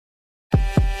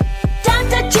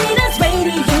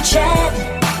Chat.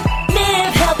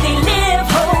 Live healthy, live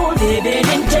whole, living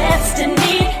in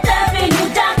destiny. Loving you,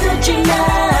 Dr. Gina.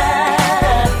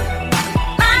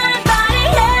 Mind, body,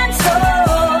 and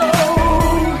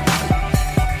soul.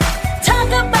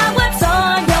 Talk about what's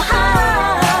on your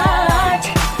heart.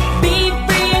 Be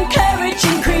free,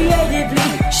 encouraging creatively.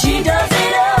 She does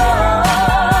it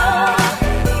all.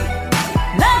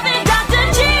 Loving Dr.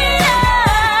 Gina.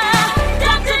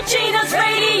 Dr. Gina's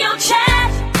Radio Chat.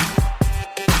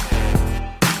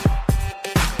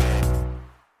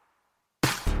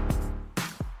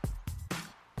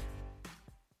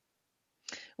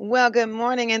 Well, good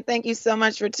morning, and thank you so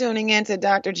much for tuning in to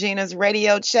Dr. Gina's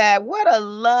Radio Chat. What a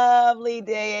lovely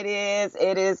day it is.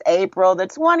 It is April the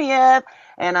 20th,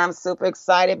 and I'm super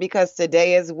excited because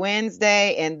today is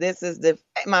Wednesday, and this is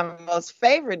my most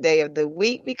favorite day of the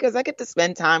week because I get to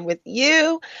spend time with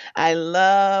you. I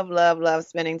love, love, love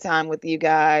spending time with you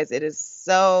guys. It is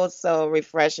so, so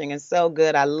refreshing and so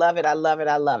good. I love it. I love it.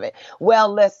 I love it.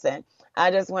 Well, listen. I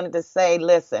just wanted to say,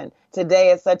 listen,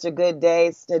 today is such a good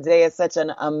day. Today is such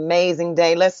an amazing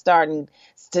day. Let's start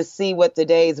to see what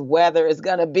today's weather is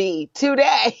going to be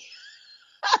today.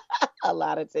 A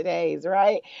lot of todays,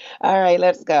 right? All right,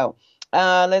 let's go.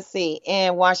 Let's see.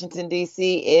 In Washington,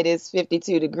 D.C., it is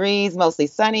 52 degrees, mostly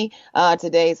sunny.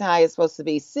 Today's high is supposed to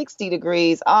be 60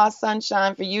 degrees. All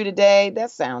sunshine for you today.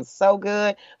 That sounds so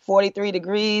good. 43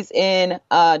 degrees in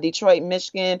Detroit,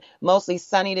 Michigan. Mostly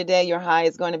sunny today. Your high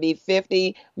is going to be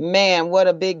 50. Man, what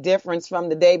a big difference from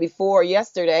the day before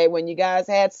yesterday when you guys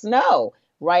had snow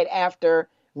right after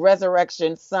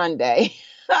Resurrection Sunday.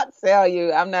 I tell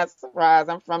you, I'm not surprised.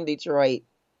 I'm from Detroit.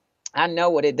 I know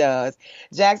what it does.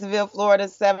 Jacksonville, Florida,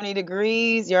 70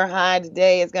 degrees. Your high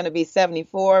today is going to be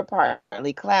 74,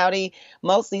 partly cloudy,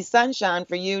 mostly sunshine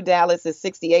for you. Dallas is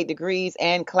 68 degrees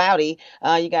and cloudy.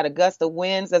 You got a gust of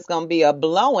winds that's going to be a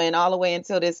blowing all the way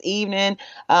until this evening,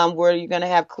 where you're going to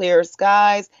have clear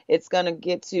skies. It's going to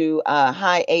get to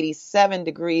high 87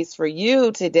 degrees for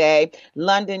you today.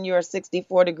 London, you're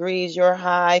 64 degrees. Your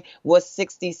high was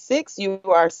 66. You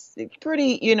are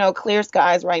pretty, clear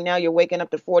skies right now. You're waking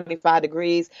up to 45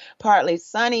 degrees, partly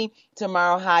sunny.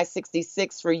 Tomorrow, high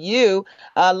 66 for you.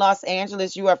 Los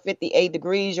Angeles, you are 58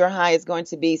 degrees. Your high is going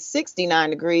to be 69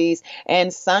 degrees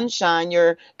and sunshine.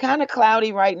 You're kind of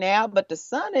cloudy right now, but the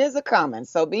sun is a-coming.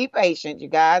 So be patient, you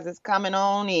guys. It's coming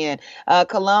on in.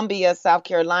 Columbia, South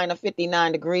Carolina,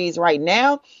 59 degrees right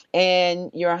now.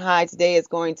 And your high today is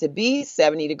going to be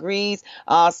 70 degrees.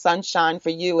 Sunshine for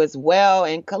you as well.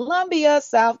 In Columbia,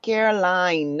 South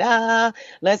Carolina.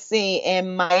 Let's see.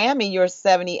 In Miami, you're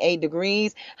 78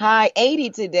 degrees. High 80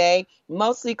 today.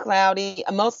 Mostly cloudy,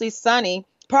 mostly sunny.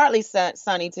 Partly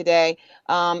sunny today.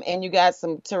 And you got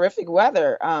some terrific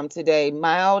weather today.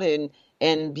 Mild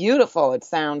and beautiful, it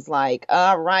sounds like.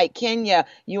 All right. Kenya,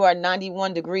 you are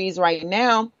 91 degrees right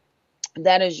now.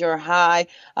 That is your high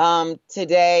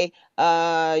today.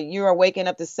 You are waking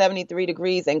up to 73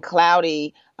 degrees and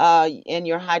cloudy. And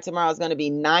your high tomorrow is going to be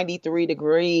 93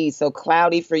 degrees. So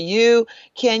cloudy for you.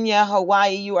 Kenya,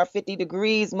 Hawaii, you are 50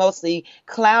 degrees, mostly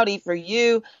cloudy for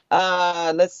you.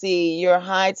 Let's see. Your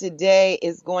high today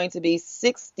is going to be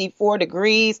 64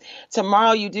 degrees.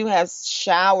 Tomorrow you do have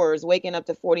showers, waking up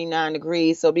to 49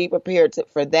 degrees. So be prepared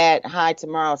for that. High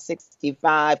tomorrow,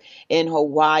 65 in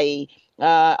Hawaii.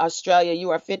 Australia,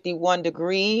 you are 51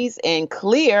 degrees and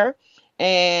clear.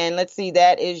 And let's see,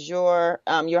 that is your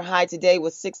high today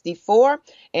was 64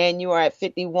 and you are at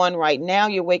 51 right now.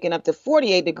 You're waking up to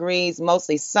 48 degrees,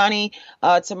 mostly sunny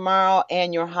tomorrow.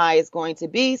 And your high is going to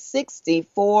be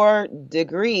 64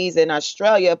 degrees in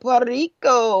Australia. Puerto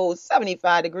Rico,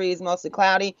 75 degrees, mostly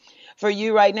cloudy. For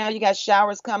you right now, you got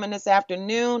showers coming this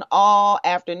afternoon, all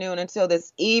afternoon until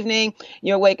this evening.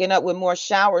 You're waking up with more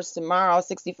showers tomorrow.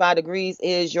 65 degrees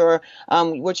is your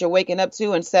what you're waking up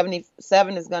to, and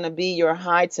 77 is going to be your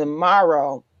high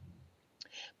tomorrow.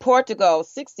 Portugal,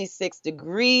 66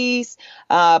 degrees,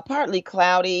 partly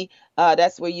cloudy.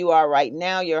 That's where you are right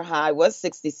now. Your high was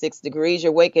 66 degrees.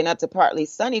 You're waking up to partly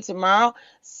sunny tomorrow.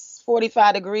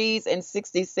 45 degrees and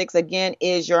 66 again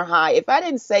is your high. If I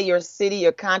didn't say your city,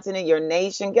 your continent, your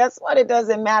nation, guess what? It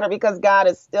doesn't matter because God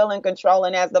is still in control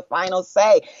and has the final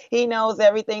say. He knows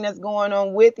everything that's going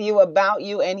on with you, about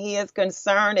you, and he is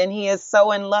concerned and he is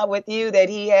so in love with you that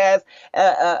he has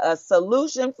a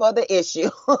solution for the issue.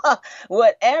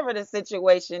 Whatever the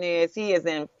situation is, he is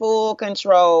in full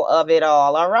control of it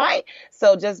all. All right.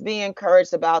 So just be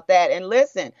encouraged about that. And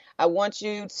listen, I want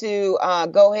you to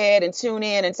go ahead and tune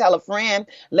in and tell a friend.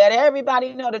 Let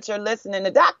everybody know that you're listening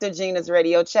to Dr. Gina's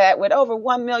Radio Chat with over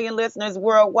 1 million listeners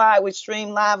worldwide. We stream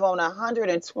live on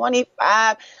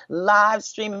 125 live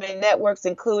streaming networks,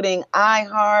 including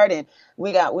iHeart, and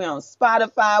we on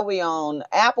Spotify, we on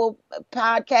Apple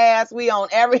Podcasts, we on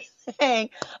everything.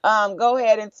 Go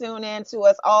ahead and tune in to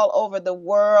us all over the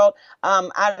world.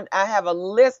 I have a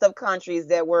list of countries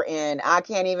that we're in. I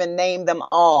can't even name them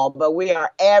all, but we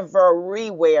are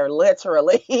everywhere,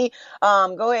 literally.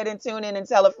 Go ahead and tune in and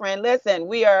tell a friend. Listen,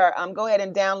 we are. Go ahead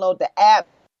and download the app.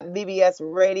 BBS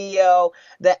Radio,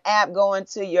 the app, go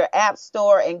into your app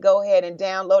store and go ahead and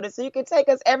download it so you can take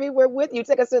us everywhere with you.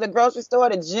 Take us to the grocery store,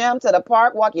 the gym, to the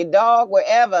park, walk your dog,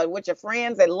 wherever, with your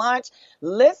friends at lunch.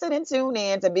 Listen and tune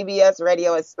in to BBS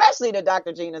Radio, especially to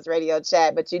Dr. Gina's Radio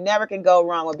Chat, but you never can go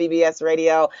wrong with BBS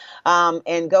Radio.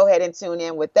 And go ahead and tune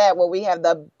in with that, where we have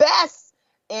the best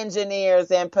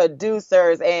engineers and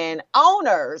producers and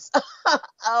owners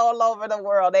all over the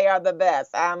world. They are the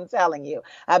best. I'm telling you.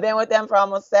 I've been with them for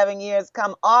almost 7 years.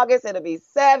 Come August, it'll be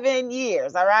 7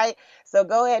 years. All right. So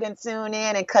go ahead and tune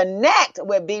in and connect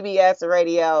with BBS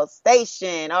Radio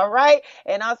Station. All right.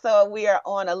 And also we are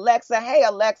on Alexa. Hey,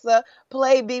 Alexa,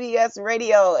 play BBS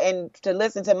Radio. And to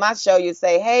listen to my show, you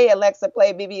say, hey, Alexa,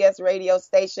 play BBS Radio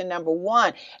Station number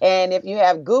 1. And if you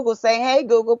have Google, say, hey,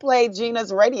 Google, play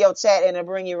Gina's Radio Chat, and it'll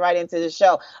bring you right into the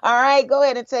show. All right. Go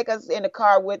ahead and take us in the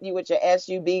car with you with your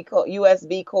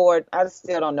USB cord. I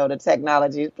still don't know the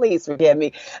technology. Please forgive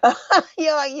me.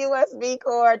 Your USB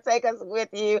cord. Take us with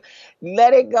you.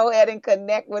 Let it go ahead and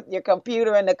connect with your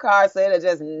computer in the car so it'll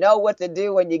just know what to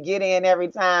do when you get in every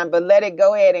time. But let it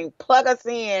go ahead and plug us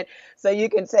in so you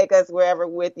can take us wherever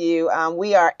with you.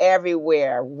 We are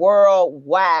everywhere,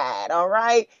 worldwide. All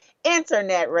right.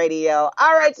 Internet radio.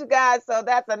 All right, you guys. So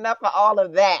that's enough of all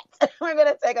of that. We're going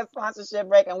to take a sponsorship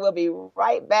break, and we'll be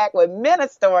right back with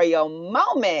Ministerial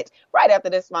Moment right after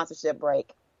this sponsorship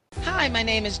break. Hi, my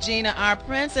name is Gina R.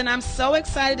 Prince, and I'm so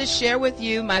excited to share with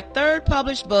you my third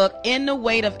published book, In the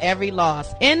Weight of Every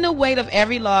Loss. In the Weight of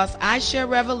Every Loss, I share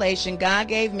revelation God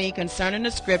gave me concerning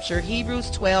the scripture,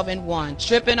 Hebrews 12:1,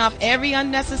 stripping off every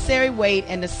unnecessary weight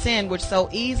and the sin which so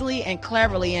easily and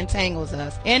cleverly entangles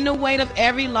us. In the weight of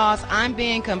every loss, I'm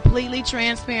being completely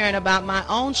transparent about my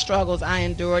own struggles I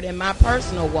endured in my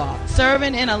personal walk.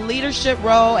 Serving in a leadership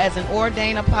role as an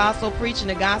ordained apostle, preaching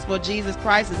the gospel of Jesus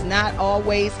Christ is not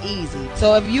always easy.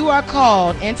 So if you are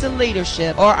called into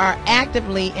leadership or are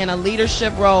actively in a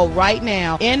leadership role right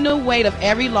now, In the Weight of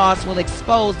Every Loss will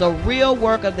expose the real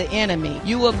work of the enemy.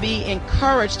 You will be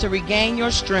encouraged to regain your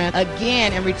strength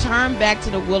again and return back to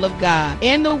the will of God.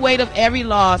 In the Weight of Every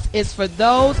Loss is for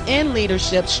those in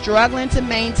leadership struggling to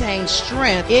maintain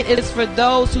strength. It is for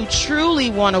those who truly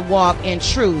want to walk in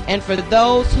truth, and for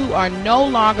those who are no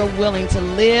longer willing to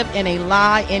live in a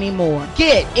lie anymore.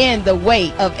 Get in the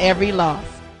weight of every loss.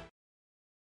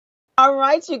 All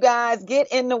right, you guys, get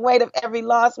in the weight of every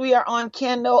loss. We are on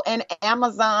Kindle and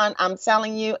Amazon. I'm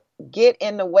telling you, get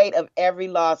in the weight of every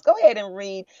loss. Go ahead and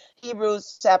read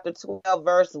Hebrews chapter 12,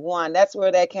 verse 1. That's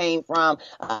where that came from.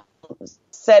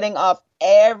 Setting off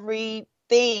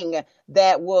everything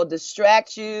that will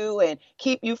distract you and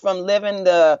keep you from living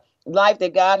the life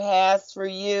that God has for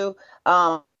you.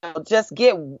 Just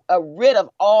get rid of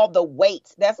all the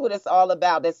weight. That's what it's all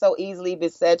about. That so easily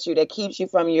besets you, that keeps you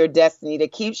from your destiny,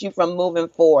 that keeps you from moving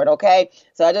forward. Okay.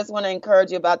 So I just want to encourage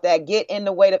you about that. Get in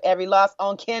the weight of every loss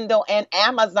on Kindle and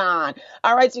Amazon.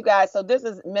 All right, you guys. So this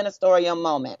is Ministerial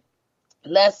Moment.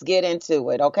 Let's get into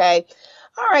it. Okay.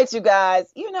 All right, you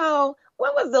guys. You know,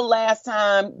 when was the last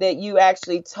time that you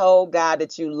actually told God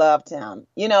that you loved him?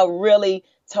 You know, really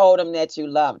told him that you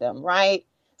loved him, right?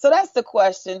 So that's the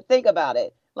question. Think about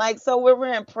it. Like, so when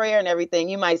we're in prayer and everything,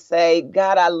 you might say,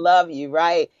 God, I love you,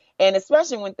 right? And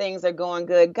especially when things are going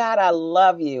good, God, I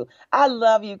love you. I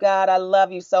love you, God. I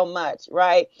love you so much,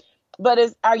 right? But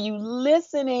are you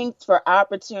listening for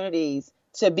opportunities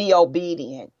to be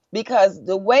obedient? Because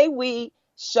the way we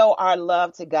show our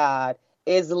love to God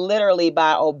is literally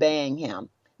by obeying him.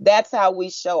 That's how we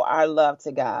show our love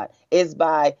to God, is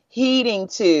by heeding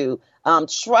to,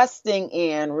 trusting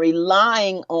in,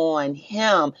 relying on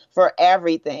him for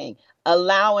everything,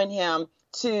 allowing him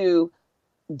to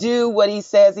do what he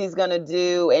says he's going to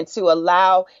do, and to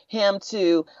allow him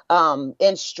to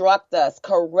instruct us,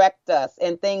 correct us,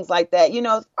 and things like that. You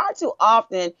know, far too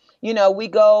often we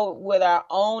go with our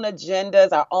own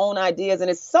agendas, our own ideas, and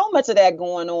there's so much of that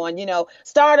going on.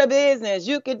 Start a business.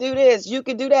 You could do this, you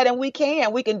could do that, and we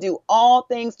can do all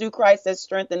things through Christ that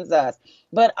strengthens us.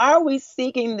 But are we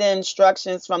seeking the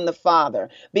instructions from the Father?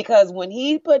 Because when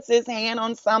he puts his hand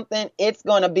on something, it's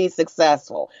going to be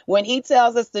successful. When he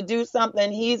tells us to do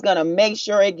something, he's going to make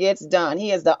sure it gets done.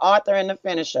 He is the author and the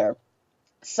finisher.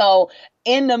 So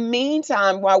in the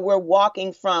meantime, while we're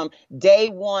walking from day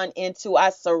one into I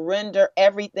surrender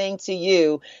everything to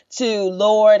you, to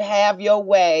Lord, have your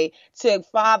way, to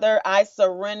Father, I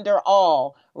surrender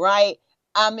all, right?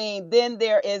 Then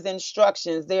there is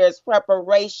instructions, there's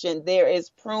preparation, there is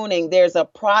pruning, there's a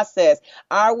process.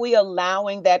 Are we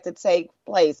allowing that to take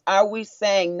place? Are we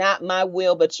saying, not my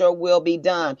will, but your will be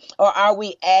done? Or are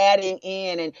we adding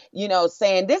in and,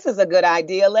 saying, this is a good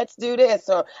idea, let's do this,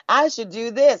 or I should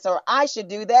do this, or I should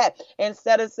do that,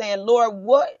 instead of saying, Lord,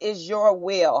 what is your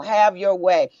will? Have your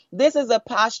way. This is a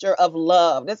posture of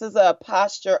love. This is a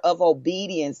posture of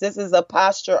obedience. This is a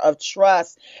posture of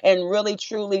trust and really,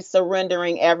 truly surrendering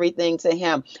everything to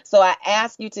him. So I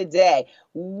ask you today,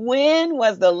 when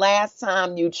was the last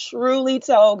time you truly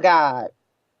told God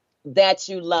that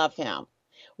you love him?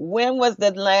 When was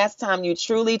the last time you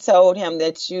truly told him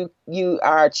that you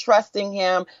are trusting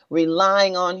him,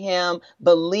 relying on him,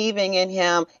 believing in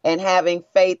him, and having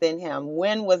faith in him?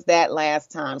 When was that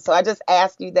last time? So I just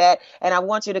ask you that, and I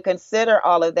want you to consider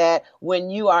all of that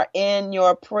when you are in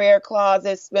your prayer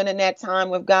closet, spending that time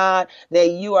with God,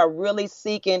 that you are really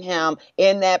seeking him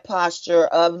in that posture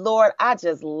of, Lord, I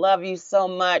just love you so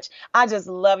much. I just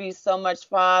love you so much,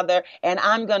 Father, and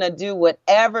I'm going to do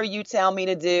whatever you tell me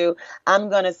to do. I'm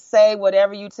going to say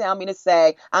whatever you tell me to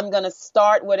say. I'm going to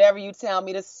start whatever you tell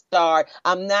me to start.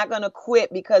 I'm not going to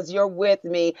quit because you're with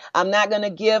me. I'm not going to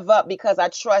give up because I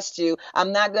trust you.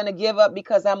 I'm not going to give up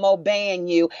because I'm obeying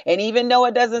you. And even though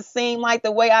it doesn't seem like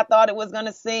the way I thought it was going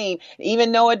to seem,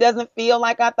 even though it doesn't feel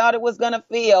like I thought it was going to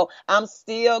feel, I'm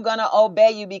still going to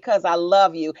obey you because I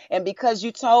love you. And because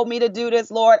you told me to do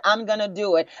this, Lord, I'm going to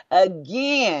do it.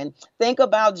 Again, think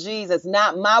about Jesus.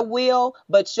 Not my will,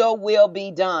 but your will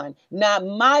be done. Not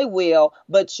my will,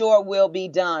 but your will be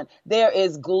done. There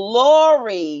is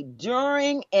glory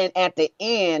during and at the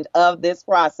end of this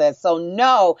process. So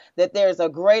know that there's a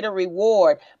greater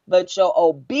reward, but your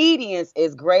obedience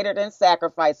is greater than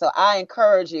sacrifice. So I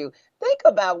encourage you, think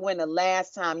about when the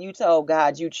last time you told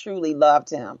God you truly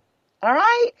loved him. All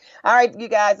right. All right, you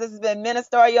guys, this has been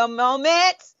Ministerial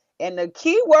Moment. And the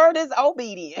key word is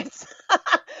obedience.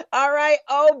 All right.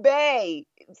 Obey.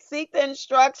 Seek the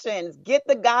instructions. Get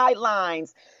the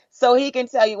guidelines so he can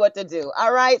tell you what to do.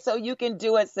 All right. So you can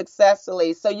do it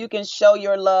successfully. So you can show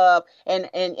your love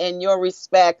and your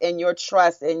respect and your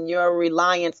trust and your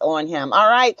reliance on him. All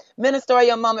right.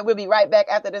 Ministerial Moment. We'll be right back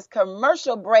after this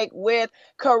commercial break with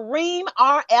Kareem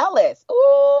R. Ellis.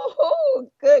 Ooh,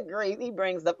 good grief. He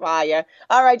brings the fire.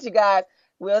 All right, you guys.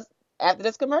 After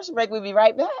this commercial break, we'll be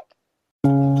right back.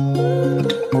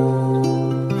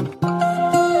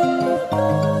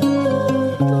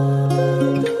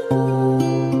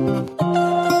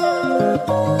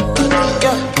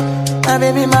 My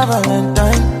baby, my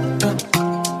Valentine.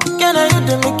 Can I you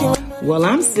to make you? Well,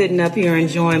 I'm sitting up here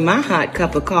enjoying my hot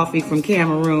cup of coffee from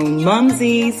Cameroon,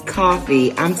 Mumsy's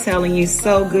Coffee. I'm telling you,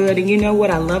 so good. And you know what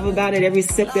I love about it? Every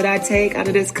sip that I take out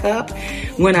of this cup,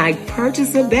 when I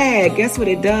purchase a bag, guess what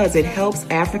it does? It helps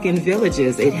African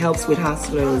villages. It helps with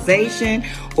hospitalization,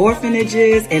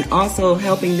 orphanages, and also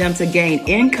helping them to gain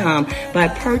income by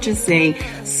purchasing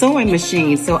sewing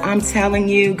machines. So I'm telling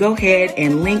you, go ahead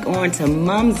and link on to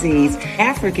Mumsy's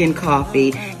African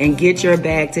Coffee and get your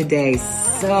bag today.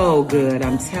 So good.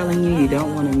 I'm telling you, you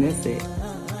don't want to miss it.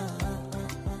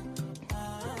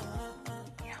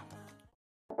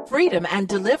 Freedom and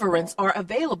deliverance are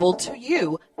available to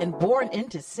you in Born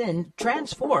into Sin,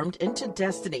 Transformed into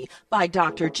Destiny by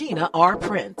Dr. Gina R.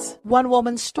 Prince. One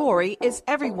woman's story is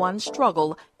everyone's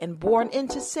struggle in Born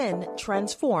into Sin,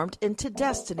 Transformed into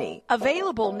Destiny.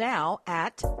 Available now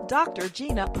at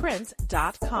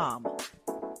drginaprince.com.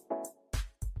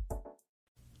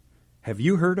 Have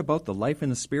you heard about the Life in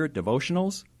the Spirit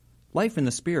devotionals? Life in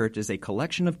the Spirit is a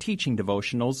collection of teaching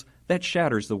devotionals that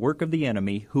shatters the work of the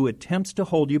enemy who attempts to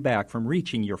hold you back from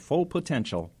reaching your full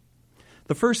potential.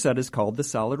 The first set is called the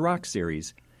Solid Rock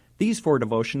Series. These 4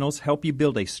 devotionals help you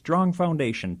build a strong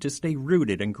foundation to stay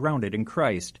rooted and grounded in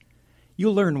Christ.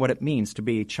 You'll learn what it means to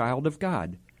be a child of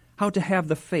God, how to have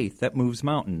the faith that moves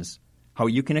mountains, how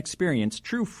you can experience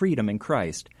true freedom in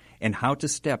Christ, and how to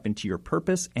step into your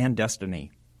purpose and destiny.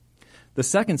 The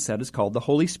second set is called the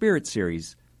Holy Spirit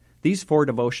Series. These 4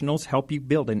 devotionals help you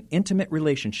build an intimate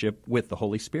relationship with the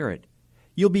Holy Spirit.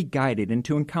 You'll be guided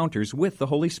into encounters with the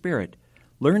Holy Spirit.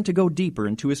 Learn to go deeper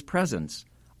into His presence,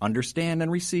 understand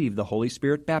and receive the Holy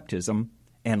Spirit baptism,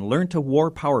 and learn to war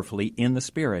powerfully in the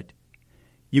Spirit.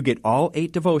 You get all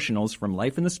 8 devotionals from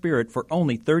Life in the Spirit for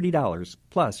only $30,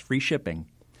 plus free shipping.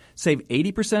 Save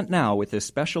 80% now with this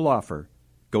special offer.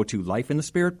 Go to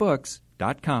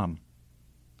lifeinthespiritbooks.com.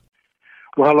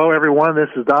 Well, hello, everyone. This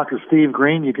is Dr. Steve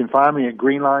Green. You can find me at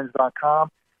greenlines.com.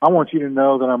 I want you to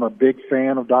know that I'm a big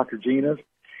fan of Dr. Gina's,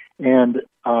 and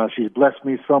she's blessed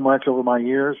me so much over my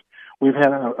years. We've had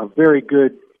a very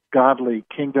good, godly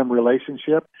kingdom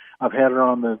relationship. I've had her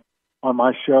on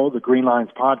my show, the Green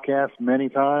Lines podcast, many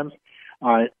times.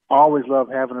 I always love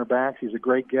having her back. She's a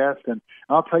great guest, and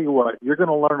I'll tell you what, you're going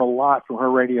to learn a lot from her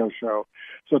radio show.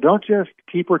 So don't just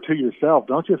keep her to yourself.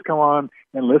 Don't just come on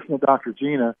and listen to Dr.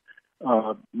 Gina.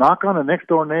 Knock on a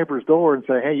next-door neighbor's door and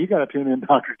say, hey, you got to tune in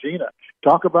Dr. Gina.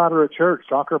 Talk about her at church.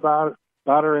 Talk about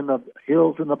her in the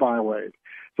hills and the byways.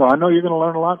 So I know you're going to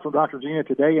learn a lot from Dr. Gina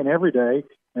today and every day.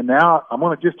 And now I'm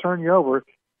going to just turn you over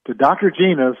to Dr.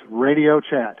 Gina's Radio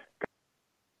Chat.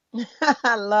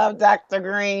 I love Dr.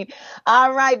 Green.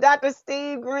 All right, Dr.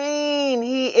 Steve Green.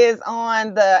 He is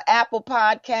on the Apple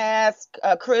Podcast,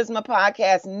 Charisma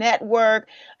Podcast Network.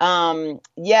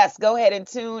 Yes, go ahead and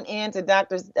tune in to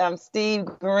Dr. Steve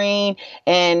Green,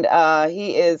 and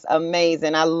he is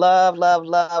amazing. I love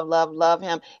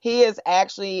him. He is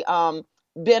actually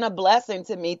been a blessing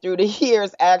to me through the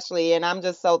years, actually, and I'm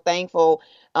just so thankful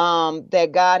that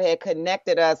God had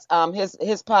connected us.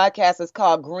 His podcast is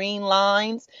called Green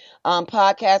Lines,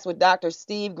 podcast with Dr.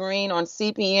 Steve Green on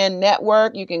CPN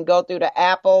Network. You can go through the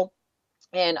Apple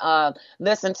and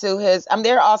listen to his.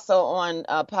 They're also on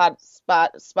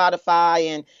Spotify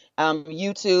and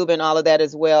YouTube and all of that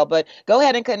as well. But go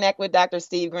ahead and connect with Dr.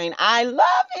 Steve Green. I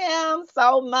love him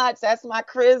so much. That's my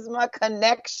charisma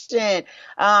connection.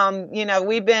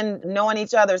 We've been knowing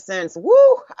each other since,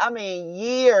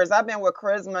 years. I've been with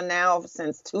Charisma now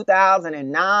since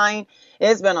 2009.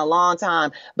 It's been a long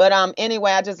time. But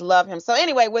anyway, I just love him. So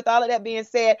anyway, with all of that being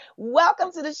said,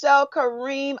 welcome to the show,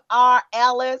 Kareem R.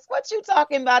 Ellis. What you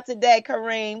talking about today,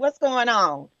 Kareem? What's going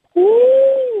on?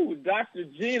 Ooh, Dr.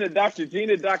 Gina,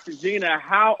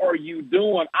 how are you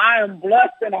doing? I am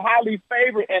blessed and highly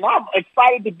favored, and I'm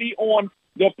excited to be on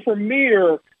the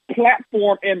premier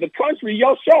platform in the country.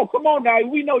 Your show, come on now,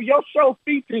 we know your show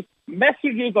features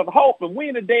messages of hope, and we're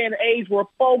in a day and age where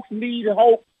folks need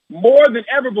hope more than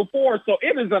ever before. So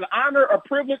it is an honor, a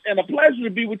privilege, and a pleasure to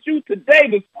be with you today,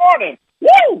 this morning.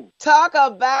 Woo! Talk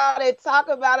about it.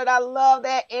 I love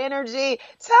that energy.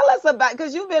 Tell us about,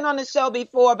 because you've been on the show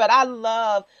before, but I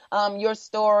love your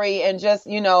story and just,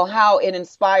 how it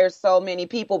inspires so many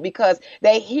people, because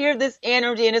they hear this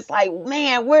energy and it's like,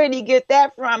 man, where did he get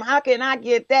that from? How can I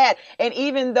get that? And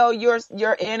even though your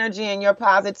energy and your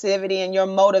positivity and your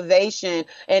motivation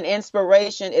and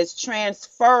inspiration is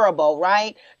transferable,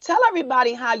 right? Tell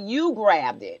everybody how you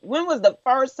grabbed it. When was the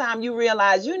first time you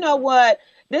realized, you know what?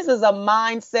 This is a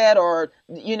mindset, or,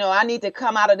 I need to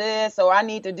come out of this, or I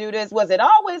need to do this. Was it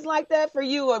always like that for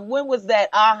you, or when was that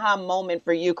aha moment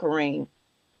for you, Kareem?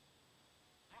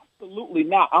 Absolutely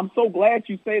not. I'm so glad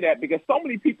you say that, because so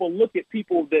many people look at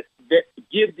people that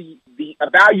give the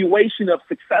evaluation of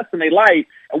success in their life,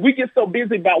 and we get so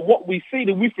busy about what we see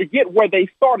that we forget where they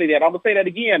started at. I'm going to say that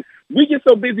again. We get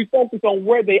so busy focused on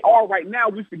where they are right now,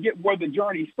 we forget where the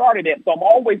journey started at. So I'm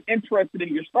always interested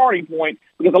in your starting point,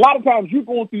 because a lot of times you're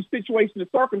going through situations and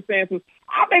circumstances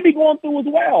I may be going through as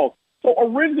well. So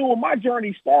originally when my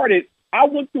journey started, I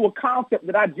went through a concept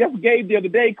that I just gave the other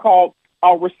day called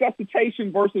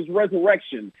resuscitation versus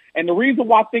resurrection. And the reason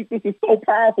why I think this is so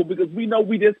powerful, because we know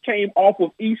we just came off of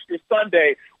Easter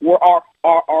Sunday, where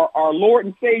our Lord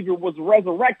and Savior was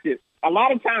resurrected. A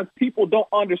lot of times people don't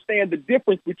understand the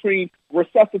difference between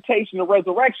resuscitation and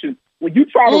resurrection. When you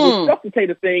try to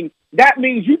resuscitate a thing, that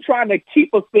means you're trying to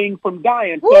keep a thing from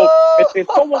dying. So if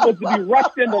someone was to be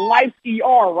rushed into life's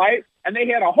ER, right, and they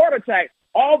had a heart attack,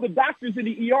 all the doctors in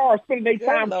the ER are spending their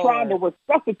time trying to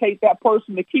resuscitate that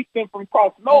person to keep them from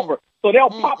crossing over. So they'll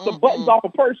pop the buttons off a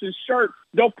person's shirt.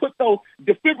 They'll put those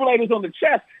defibrillators on the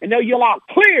chest, and they'll yell out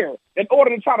clear in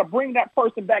order to try to bring that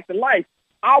person back to life.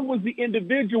 I was the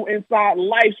individual inside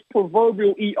life's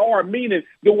proverbial ER, meaning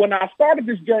that when I started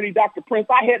this journey, Dr. Prince,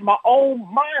 I had my own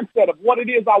mindset of what it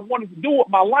is I wanted to do with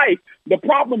my life. The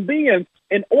problem being,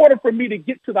 in order for me to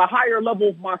get to the higher level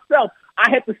of myself, I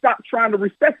had to stop trying to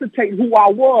resuscitate who I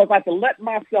was. I had to let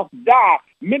myself die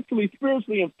mentally,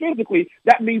 spiritually, and physically.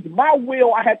 That means my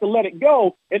will, I had to let it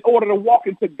go in order to walk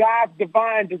into God's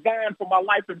divine design for my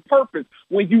life and purpose.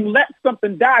 When you let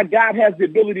something die, God has the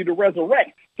ability to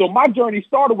resurrect. So my journey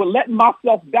started with letting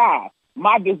myself die.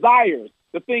 my desires,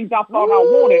 the things I thought I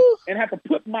wanted, and have to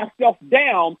put myself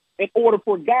down in order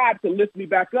for God to lift me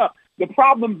back up. The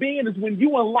problem being is when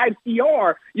you in life's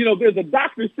ER, there's a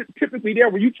doctor typically there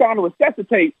when you're trying to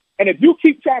resuscitate. And if you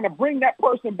keep trying to bring that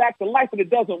person back to life and it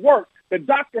doesn't work, the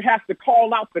doctor has to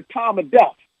call out the time of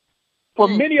death. For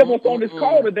many of us on this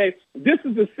call today, this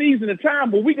is a season of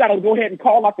time where we got to go ahead and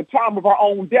call out the time of our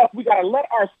own death. We got to let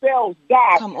ourselves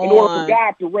die in order for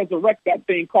God to resurrect that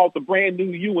thing called the brand new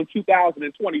you in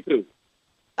 2022.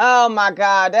 Oh my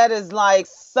God, that is like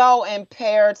so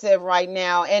imperative right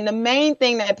now. And the main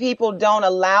thing that people don't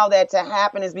allow that to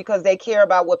happen is because they care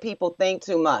about what people think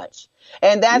too much.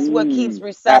 And that's what keeps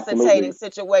resuscitating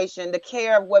situation, the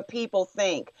care of what people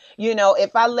think.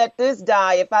 If I let this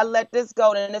die, if I let this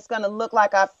go, then it's going to look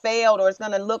like I failed, or it's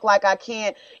going to look like I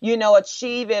can't,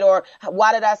 achieve it. Or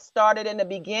why did I start it in the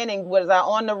beginning? Was I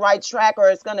on the right track? Or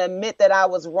it's going to admit that I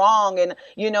was wrong. And,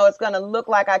 it's going to look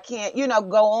like I can't,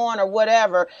 go on or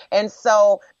whatever. And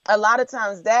so a lot of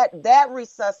times that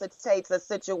resuscitates a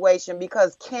situation,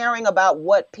 because caring about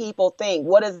what people think,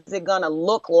 what is it going to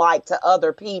look like to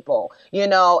other people,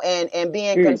 and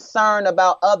being concerned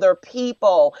about other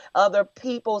people's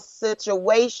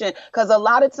situation. Because a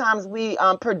lot of times we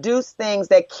produce things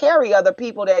that carry other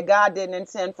people that God didn't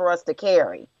intend for us to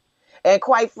carry. And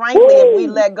quite frankly, if we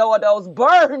let go of those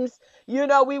burdens,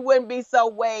 we wouldn't be so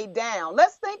weighed down.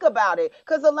 Let's think about it.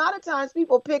 Because a lot of times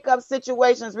people pick up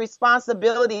situations,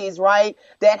 responsibilities, right,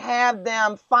 that have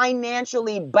them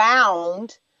financially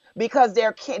bound, because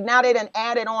now they done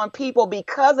added on people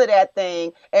because of that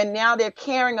thing. And now they're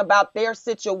caring about their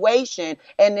situation,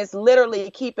 and it's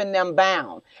literally keeping them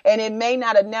bound. And it may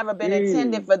not have never been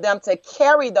intended for them to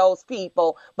carry those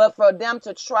people, but for them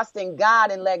to trust in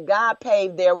God and let God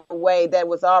pave their way that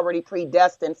was already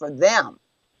predestined for them.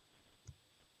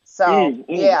 So,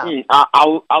 yeah.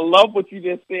 I love what you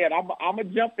just said. I'm going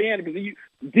to jump in because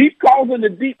deep calls in the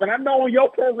deep. And I know on your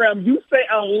program, you say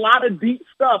a lot of deep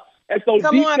stuff. And so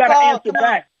Deep's got to answer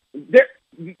back.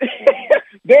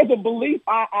 There's a belief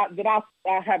that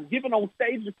I have given on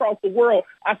stage across the world.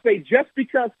 I say just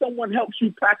because someone helps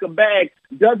you pack a bag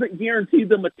doesn't guarantee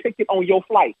them a ticket on your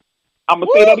flight. I'm going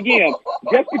to say that again.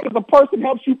 Just because a person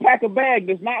helps you pack a bag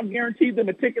does not guarantee them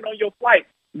a ticket on your flight.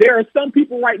 There are some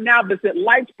people right now that's at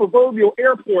life's proverbial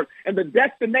airport, and the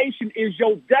destination is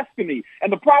your destiny. And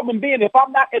the problem being, if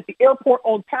I'm not at the airport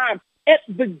on time, at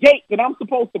the gate that I'm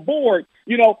supposed to board,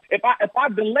 if I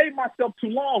delay myself too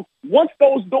long, once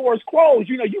those doors close,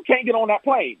 you can't get on that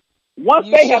plane. Once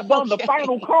they have done the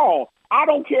final call, I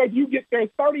don't care if you get there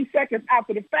 30 seconds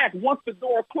after the fact. Once the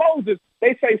door closes,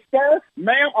 they say, sir,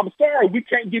 ma'am, I'm sorry, we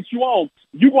can't get you on.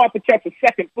 You have to catch a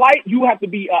second flight. You have to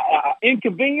be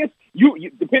inconvenienced. You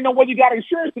depending on whether you got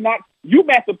insurance or not, you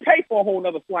may have to pay for a whole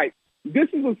other flight. This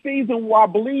is a season where I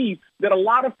believe that a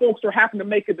lot of folks are having to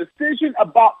make a decision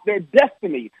about their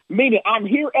destiny, meaning I'm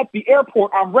here at the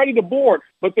airport, I'm ready to board,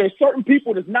 but there's certain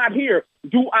people that's not here.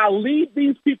 Do I leave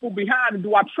these people behind, and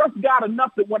do I trust God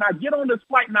enough that when I get on this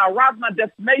flight and I arrive at my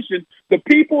destination, the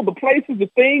people, the places, the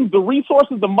things, the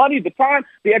resources, the money, the time,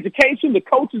 the education, the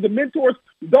coaches, the mentors,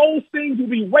 those things will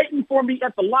be waiting for me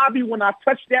at the lobby when I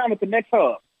touch down at the next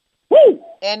hub. Woo!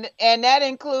 And that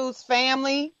includes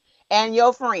family and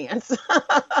your friends.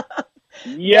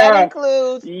 Yeah. That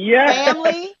includes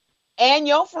family and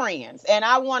your friends. And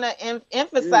I want to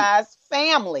emphasize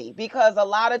family, because a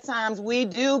lot of times we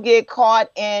do get caught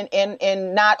in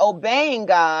not obeying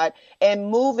God and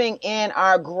moving in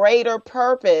our greater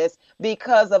purpose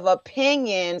because of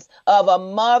opinions of a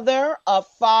mother, a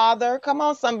father, come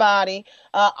on somebody,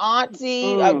 a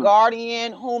auntie, a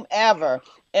guardian, whomever.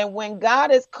 And when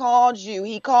God has called you,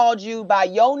 he called you by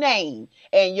your name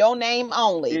and your name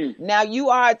only. Now you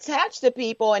are attached to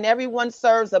people, and everyone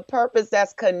serves a purpose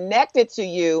that's connected to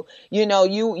you. Your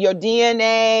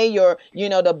DNA,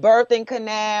 the birthing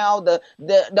canal,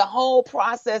 the whole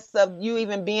process of you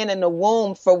even being in the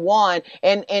womb, for one,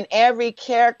 and every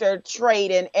character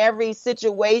trait and every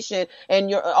situation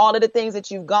and all of the things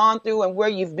that you've gone through and where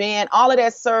you've been, all of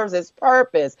that serves its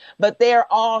purpose, but they're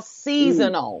all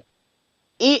seasonal.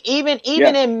 Even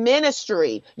in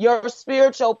ministry, your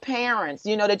spiritual parents,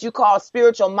 that you call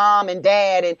spiritual mom and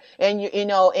dad, and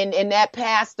that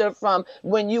pastor from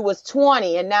when you was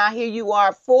 20, and now here you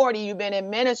are 40, you've been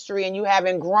in ministry and you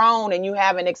haven't grown and you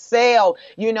haven't excelled.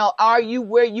 Are you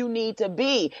where you need to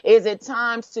be? Is it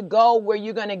times to go where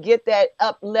you're going to get that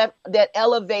that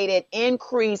elevated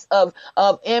increase of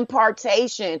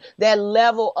impartation, that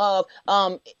level of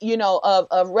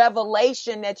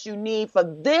revelation that you need for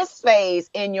this phase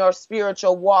in your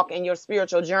spiritual walk and your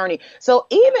spiritual journey? So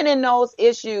even in those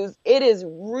issues, it is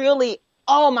really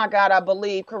Oh my God, I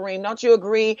believe, Kareem, don't you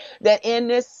agree that in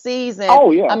this season,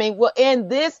 Oh yeah. I mean, well, in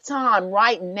this time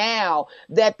right now,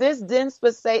 that this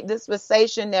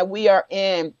dispensation that we are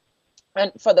in,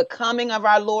 and for the coming of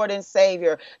our Lord and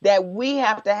Savior, that we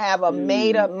have to have a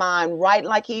made up mind, right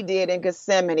like he did in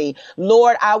Gethsemane.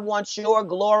 Lord, I want your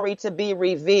glory to be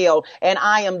revealed, and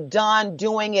I am done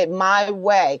doing it my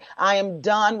way. I am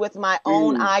done with my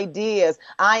own ideas.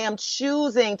 I am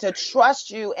choosing to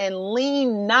trust you and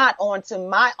lean not onto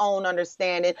my own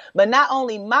understanding, but not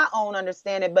only my own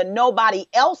understanding, but nobody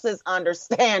else's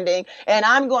understanding. And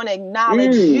I'm going to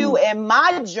acknowledge you in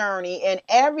my journey in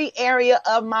every area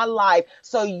of my life,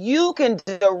 so you can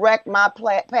direct my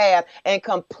path and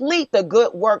complete the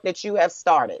good work that you have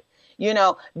started. You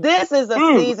know, this is a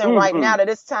season right now that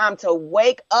it's time to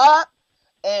wake up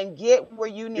and get where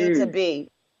you need to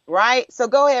be. Right? So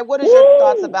go ahead. What is your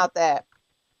thoughts about that?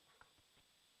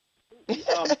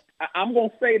 I'm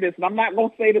going to say this, and I'm not going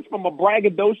to say this from a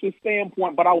braggadocious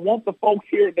standpoint, but I want the folks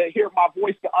here that hear my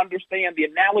voice to understand the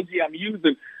analogy I'm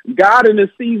using. God in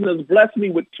this season has blessed me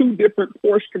with 2 different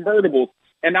Porsche convertibles.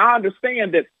 And I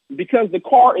understand that because the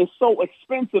car is so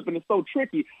expensive and it's so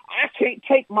tricky, I can't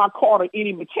take my car to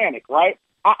any mechanic, right?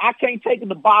 I can't take it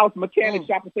to Bob's mechanic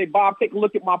shop and say, Bob, take a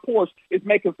look at my Porsche. It's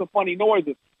making some funny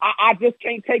noises. I just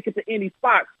can't take it to any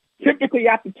spot. Typically,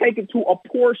 I have to take it to a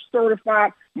Porsche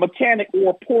certified mechanic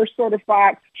or a Porsche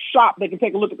certified shop that can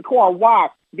take a look at the car. Why?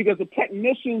 Because the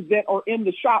technicians that are in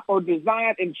the shop are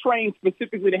designed and trained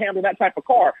specifically to handle that type of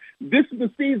car. This is the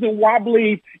season where I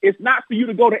believe it's not for you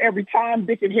to go to every Tom,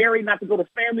 Dick, and Harry, not to go to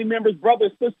family members, brother,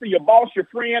 sister, your boss, your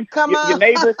friend, your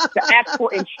neighbor, to ask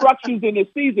for instructions in this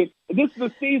season. This is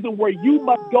a season where you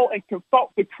must go and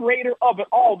consult the creator of it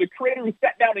all, the creator who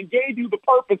sat down and gave you the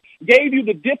purpose, gave you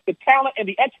the gift, the talent, and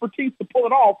the expertise to pull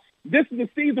it off. This is the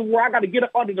season where I got to get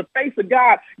up under the face of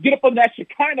God, get up under that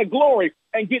Shekinah glory,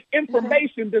 and get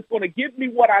information that's going to give me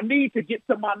what I need to get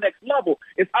to my next level.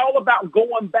 It's all about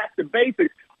going back to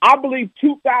basics. I believe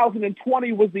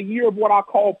 2020 was the year of what I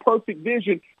call perfect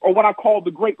vision, or what I call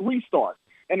the great restart.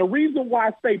 And the reason why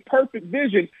I say perfect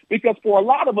vision, because for a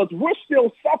lot of us, we're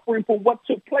still suffering from what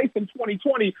took place in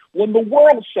 2020 when the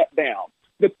world shut down.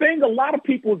 The thing a lot of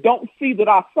people don't see that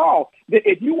I saw, that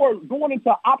if you were going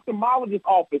into an ophthalmologist's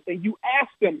office and you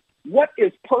ask them, what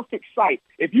is perfect sight?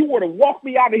 If you were to walk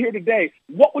me out of here today,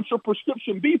 what would your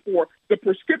prescription be for? The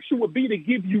prescription would be to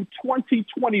give you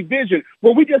 20/20 vision.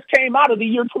 Well, we just came out of the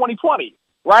year 2020.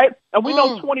 Right? And we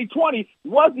know 2020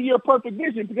 was the year of perfect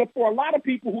vision, because for a lot of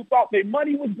people who thought their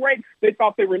money was great, they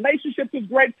thought their relationships was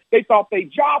great, they thought their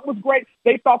job was great,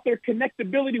 they thought their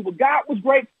connectability with God was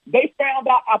great, they found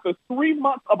out after 3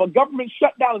 months of a government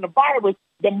shutdown and a virus,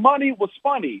 the money was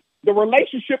funny. The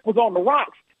relationship was on the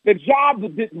rocks. The job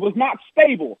was not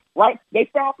stable, right? They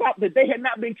found out that they had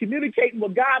not been communicating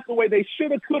with God the way they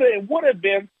should have, could have, and would have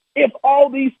been if all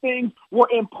these things were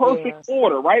in perfect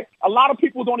order, right? A lot of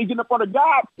people don't even get up under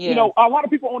God. You know, a lot of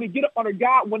people only get up under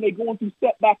God when they're going through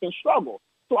setback and struggle.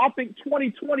 So I think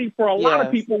 2020 for a lot of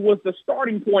people was the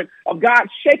starting point of God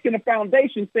shaking the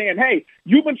foundation, saying, hey,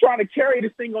 you've been trying to carry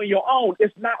this thing on your own.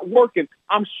 It's not working.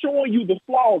 I'm showing you the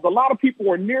flaws. A lot of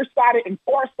people are nearsighted and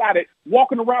farsighted,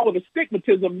 walking around with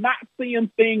astigmatism, not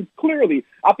seeing things clearly.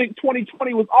 I think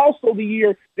 2020 was also the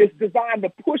year that's designed to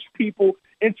push people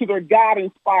into their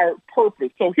God-inspired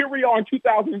purpose. So here we are in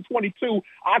 2022.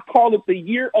 I call it the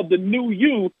year of the new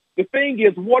you. The thing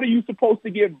is, what are you supposed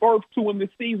to give birth to in this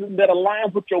season that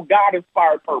aligns with your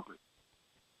God-inspired purpose?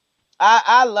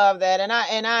 I love that.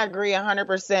 And I agree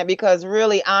 100%, because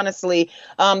really, honestly,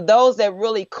 those that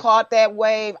really caught that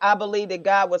wave, I believe that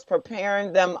God was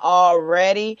preparing them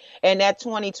already. And that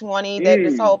 2020, that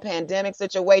this whole pandemic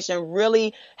situation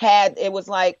really it was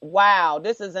like, wow,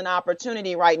 this is an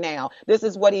opportunity right now. This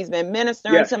is what he's been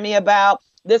ministering to me about.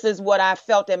 This is what I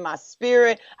felt in my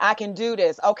spirit. I can do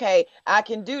this. Okay, I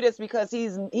can do this because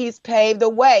he's paved the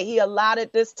way. He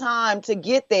allotted this time to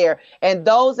get there. And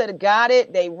those that got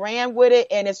it, they ran with it,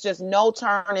 and it's just no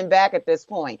turning back at this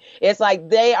point. It's like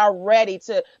they are ready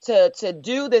to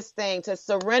do this thing, to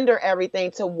surrender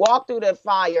everything, to walk through the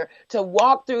fire, to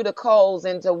walk through the coals,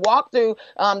 and to walk through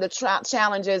the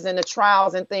challenges and the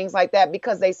trials and things like that,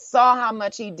 because they saw how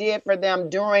much he did for them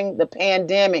during the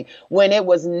pandemic, when it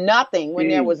was nothing,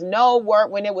 when there was no work,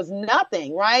 when there was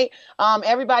nothing, right?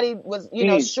 Everybody was,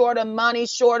 short of money,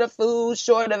 short of food,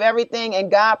 short of everything. And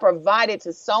God provided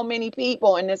to so many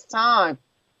people in this time,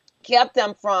 kept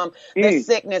them from the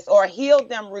sickness, or healed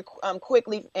them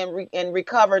quickly and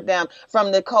recovered them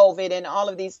from the COVID and all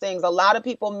of these things. A lot of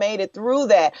people made it through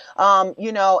that,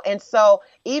 and so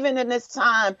even in this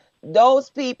time, those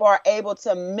people are able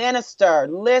to minister.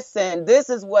 Listen, this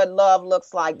is what love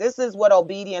looks like. This is what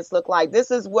obedience looks like. This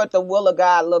is what the will of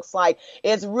God looks like.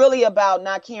 It's really about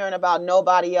not caring about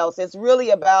nobody else. It's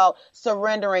really about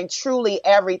surrendering truly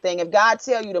everything. If God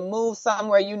tell you to move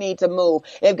somewhere, you need to move.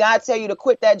 If God tell you to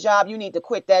quit that job, you need to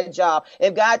quit that job.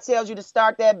 If God tells you to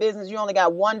start that business, you only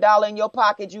got $1 in your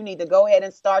pocket, you need to go ahead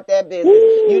and start that business.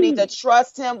 You need to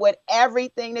trust him with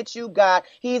everything that you got.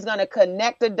 He's going to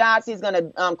connect the dots. He's going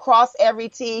to cross every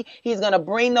T. He's going to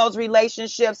bring those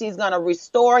relationships. He's going to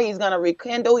restore. He's going to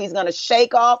rekindle. He's going to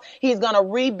shake off. He's going to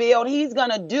rebuild. He's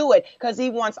going to do it because he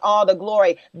wants all the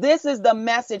glory. This is the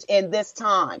message in this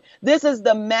time. This is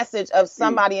the message of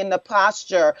somebody in the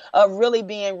posture of really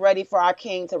being ready for our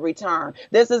King to return.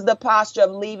 This is the posture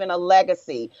of leaving a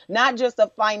legacy, not just a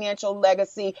financial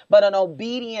legacy, but an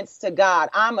obedience to God.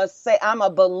 I'm a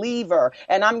believer,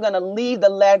 and I'm going to leave the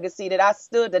legacy that I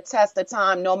stood the test of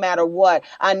time no matter what.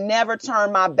 I never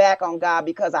turned my back on God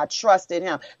because I trusted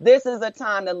him. This is a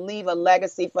time to leave a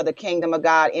legacy for the kingdom of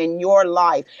God in your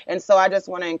life. And so I just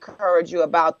want to encourage you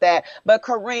about that. But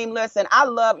Kareem, listen, I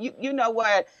love you. You know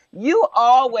what? You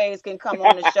always can come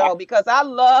on the show because I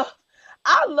love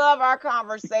our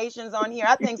conversations on here.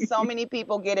 I think so many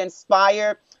people get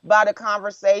inspired by the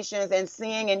conversations and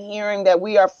seeing and hearing that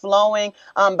we are flowing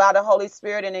by the Holy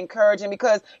Spirit and encouraging,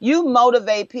 because you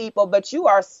motivate people, but you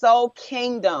are so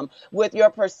kingdom with your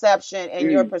perception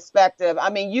and your perspective. I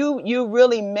mean, you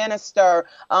really minister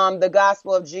the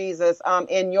gospel of Jesus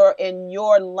in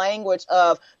your language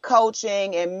of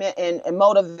coaching and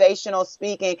motivational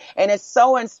speaking, and it's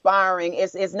so inspiring.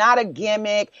 It's not a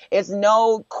gimmick. It's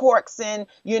no coaxing,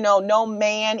 no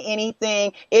man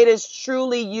anything. It is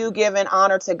truly you giving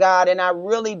honor to God. And I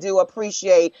really do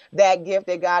appreciate that gift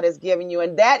that God has given you.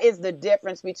 And that is the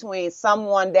difference between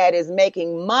someone that is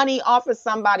making money off of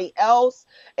somebody else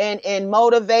and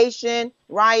motivation,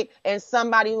 right? And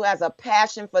somebody who has a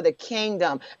passion for the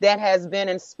kingdom, that has been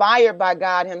inspired by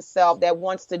God himself, that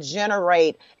wants to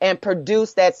generate and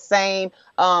produce that same,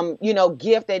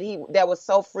 gift that was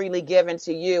so freely given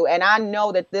to you. And I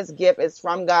know that this gift is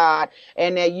from God,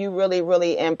 and that you really,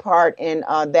 really impart in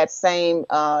that same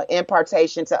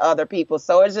impartation to other people.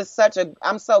 So it's just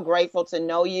I'm so grateful to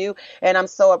know you, and I'm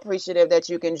so appreciative that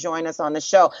you can join us on the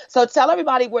show. So tell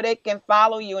everybody where they can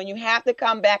follow you, and you have to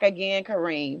come back again,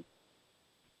 Kareem.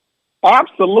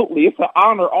 Absolutely. It's an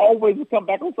honor always to come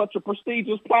back on such a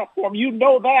prestigious platform. You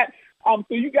know that. So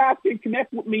you guys can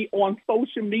connect with me on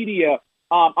social media.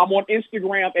 I'm on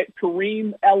Instagram at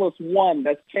Kareem Ellis 1.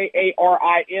 That's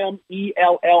KARIMELLIS,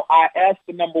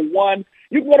 the number 1.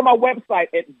 You can go to my website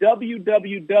at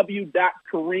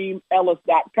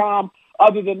www.KareemEllis.com.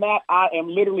 Other than that, I am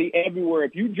literally everywhere.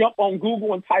 If you jump on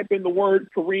Google and type in the word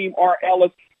Kareem R.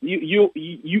 Ellis, you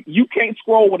can't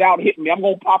scroll without hitting me. I'm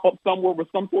going to pop up somewhere with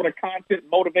some sort of content,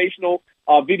 motivational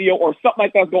video or something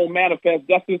like that's going to manifest.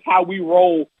 That's just how we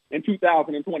roll in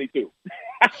 2022.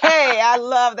 Hey, I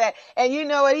love that. And you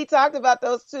know what? He talked about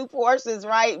those 2 portions,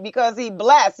 right? Because he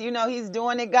blessed, he's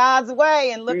doing it God's way,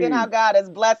 and look at how God is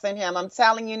blessing him. I'm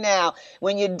telling you now,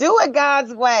 when you do it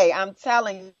God's way, I'm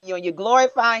telling you, and you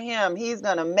glorify him, he's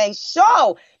going to make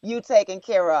sure you taken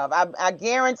care of. I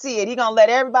guarantee it. He's going to let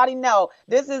everybody know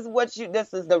this is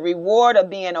the reward of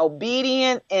being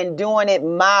obedient and doing it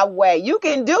my way. You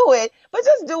can do it, but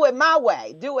just do it my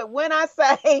way. Do it when I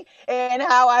say and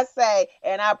how I say.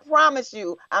 And I promise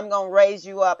you, I'm going to raise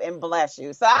you up and bless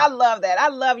you. So I love that. I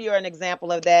love you're an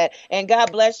example of that. And God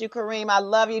bless you, Kareem. I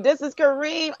love you. This is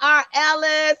Kareem R.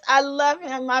 Ellis. I love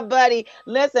him, my buddy.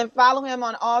 Listen, follow him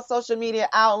on all social media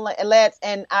outlets.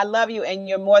 And I love you. And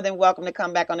you're more than welcome to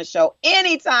come back on the show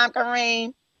anytime,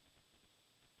 Kareem.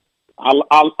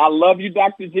 I love you,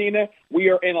 Dr. Gina. We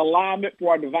are in alignment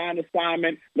for our divine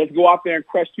assignment. Let's go out there and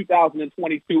crush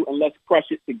 2022, and let's crush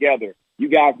it together. You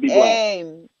guys be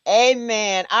blessed.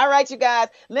 Amen. All right, you guys.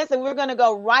 Listen, we're going to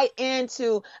go right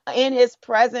into In His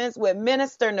Presence with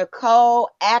Minister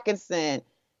Nicole Atkinson.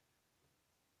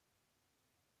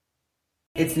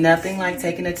 It's nothing like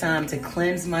taking the time to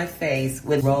cleanse my face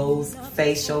with Rose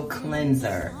Facial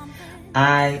Cleanser.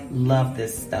 I love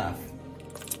this stuff.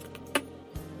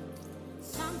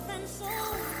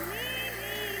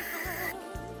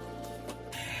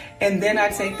 And then I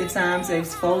take the time to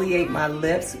exfoliate my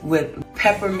lips with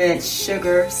Peppermint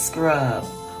Sugar Scrub.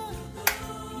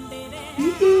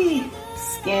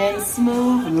 Skin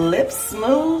smooth, lips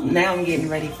smooth. Now I'm getting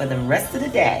ready for the rest of the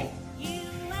day.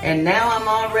 And now I'm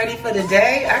all ready for the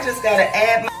day. I just got to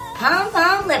add my Pom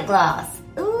Pom lip gloss.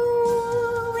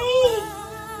 Ooh-wee.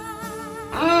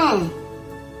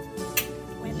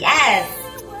 Yes.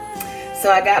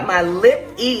 So I got my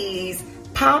Lip Ease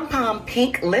Pom Pom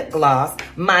Pink Lip Gloss,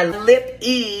 my Lip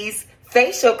Ease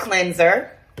Facial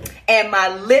Cleanser, and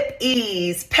my Lip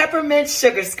Ease Peppermint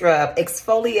Sugar Scrub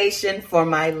Exfoliation for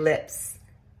my lips.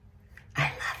 I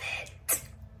love it.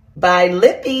 By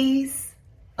Lip Ease.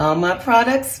 All my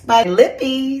products by Lip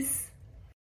Ease.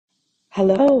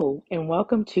 Hello, and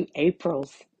welcome to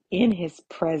April's In His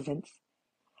Presence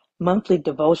monthly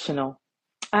devotional.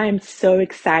 I am so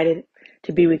excited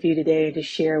to be with you today and to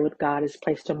share what God has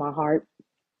placed on my heart.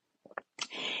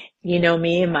 You know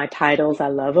me and my titles, I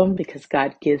love them because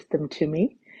God gives them to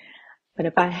me. But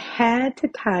if I had to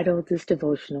title this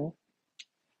devotional,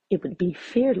 it would be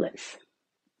Fearless.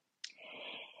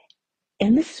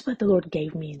 And this is what the Lord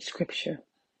gave me in Scripture,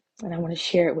 and I want to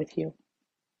share it with you.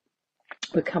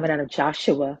 We're coming out of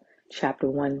Joshua chapter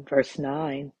 1, verse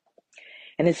 9.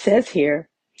 And it says here,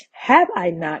 "Have I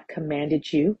not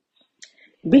commanded you?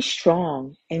 Be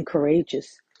strong and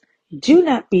courageous. Do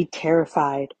not be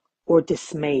terrified or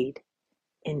dismayed,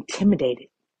 intimidated,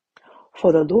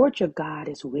 for the Lord your God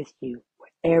is with you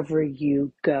wherever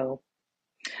you go."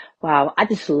 Wow, I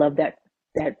just love that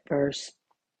verse.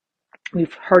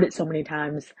 We've heard it so many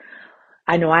times.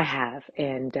 I know I have.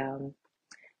 And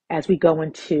as we go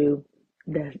into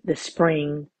the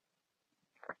spring,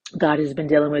 God has been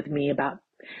dealing with me about,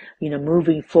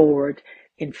 moving forward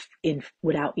in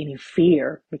without any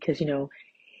fear, because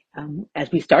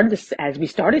as we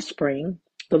started spring,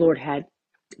 the Lord had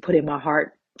put in my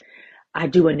heart, I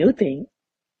do a new thing.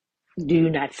 Do you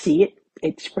not see it?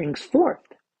 It springs forth.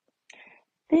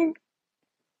 Then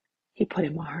He put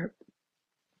in my heart,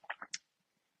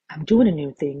 I'm doing a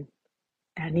new thing,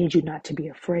 and I need you not to be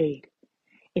afraid.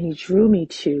 And He drew me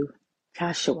to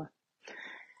Joshua.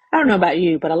 I don't know about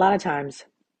you, but a lot of times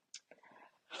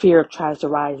fear tries to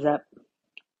rise up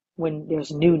when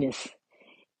there's newness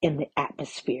in the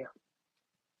atmosphere.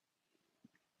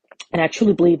 And I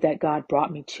truly believe that God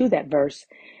brought me to that verse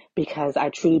because I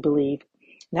truly believe,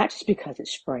 not just because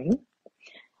it's spring,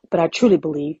 but I truly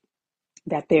believe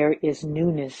that there is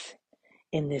newness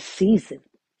in this season.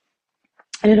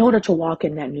 And in order to walk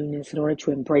in that newness, in order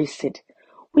to embrace it,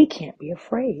 we can't be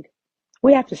afraid.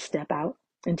 We have to step out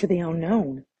into the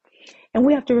unknown. And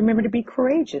we have to remember to be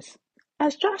courageous,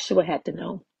 as Joshua had to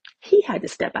know. He had to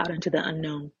step out into the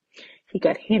unknown. He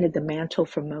got handed the mantle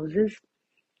from Moses.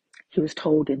 He was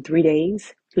told in 3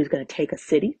 days he was going to take a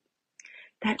city.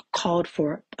 That called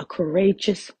for a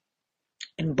courageous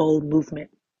and bold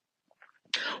movement.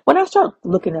 When I start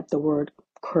looking up the word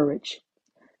courage,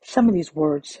 some of these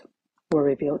words were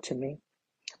revealed to me.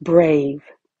 Brave,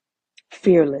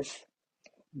 fearless,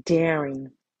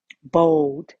 daring,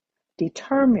 bold,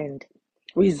 determined,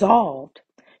 resolved,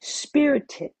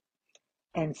 spirited,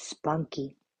 and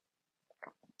spunky.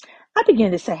 I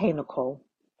began to say, hey, Nicole,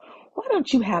 why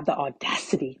don't you have the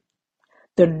audacity,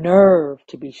 the nerve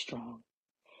to be strong?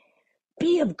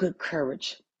 Be of good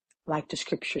courage, like the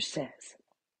scripture says.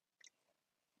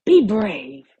 Be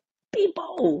brave, be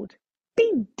bold,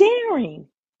 be daring,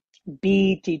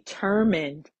 be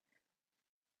determined.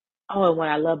 Oh, and what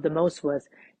I loved the most was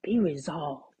be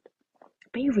resolved.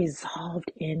 Be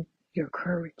resolved in your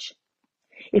courage.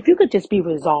 If you could just be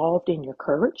resolved in your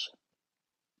courage,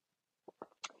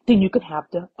 then you could have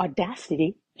the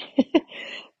audacity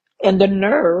and the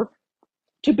nerve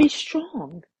to be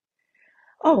strong.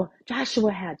 Oh,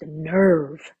 Joshua had the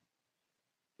nerve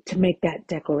to make that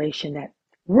declaration that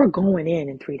we're going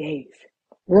in 3 days.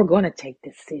 We're going to take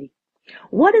this city.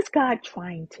 What is God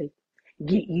trying to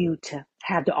get you to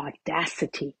have the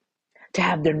audacity, to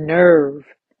have the nerve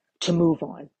to move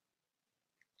on?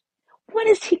 What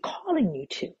is He calling you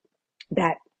to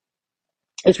that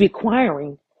is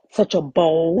requiring such a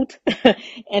bold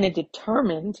and a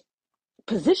determined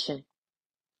position?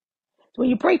 So when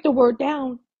you break the word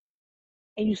down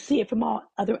and you see it from all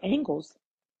other angles,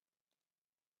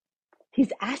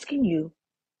 He's asking you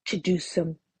to do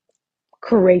some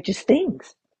courageous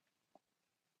things.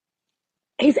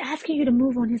 He's asking you to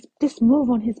move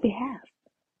on his behalf.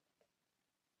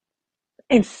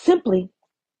 And simply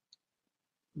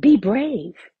be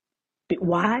brave.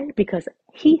 Why? Because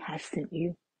He has sent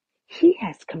you. He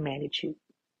has commanded you.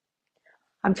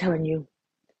 I'm telling you,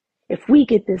 if we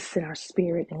get this in our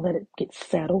spirit and let it get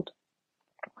settled,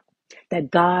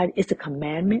 that God is a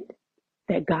commandment,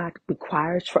 that God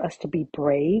requires for us to be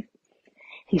brave.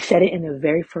 He said it in the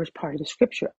very first part of the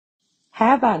scripture.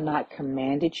 Have I not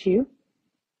commanded you?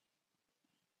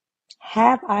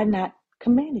 Have I not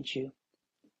commanded you?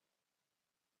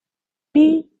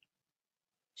 Be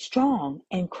strong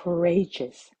and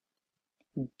courageous.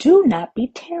 Do not be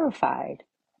terrified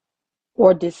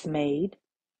or dismayed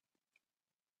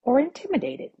or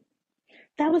intimidated.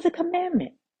 That was a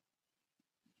commandment.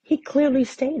 He clearly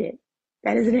stated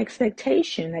that is an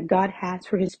expectation that God has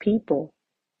for his people.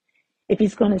 If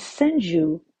he's going to send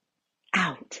you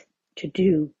out to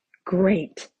do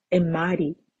great and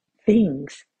mighty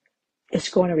things, it's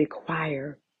going to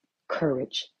require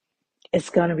courage. It's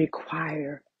going to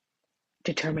require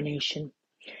determination.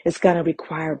 It's going to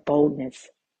require boldness.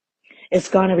 It's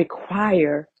going to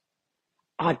require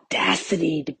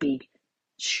audacity to be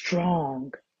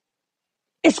strong.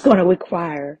 It's going to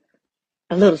require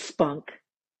a little spunk.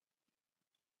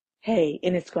 Hey,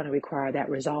 and it's going to require that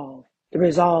resolve. The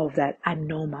resolve that I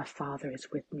know my Father is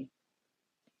with me.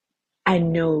 I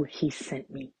know he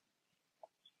sent me.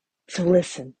 So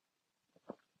listen,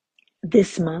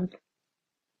 this month,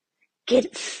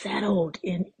 get settled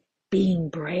in being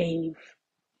brave.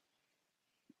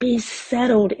 Be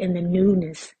settled in the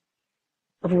newness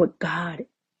of what God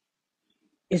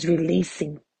is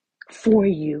releasing for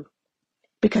you,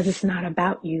 because it's not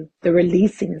about you. The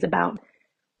releasing is about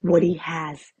what he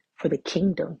has for the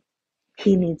kingdom.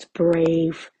 He needs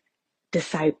brave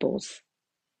disciples.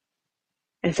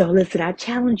 And so listen, I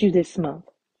challenge you this month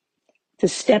to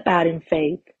step out in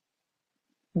faith,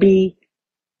 be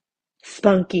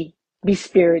spunky, be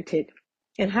spirited,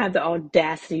 and have the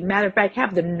audacity. Matter of fact,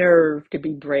 have the nerve to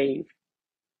be brave.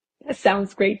 That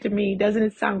sounds great to me. Doesn't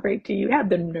it sound great to you? Have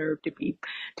the nerve to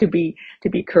be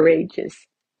courageous.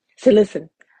 So listen,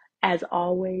 as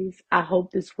always, I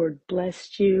hope this word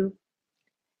blessed you.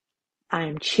 I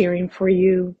am cheering for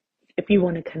you. If you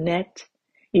want to connect,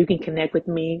 you can connect with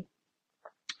me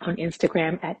on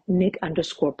Instagram at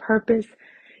Nick_Purpose.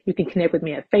 You can connect with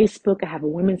me at Facebook. I have a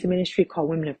women's ministry called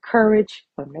Women of Courage.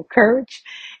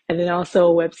 And then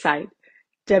also a website,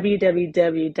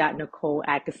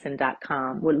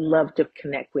 www.NicoleAtkinson.com. Would love to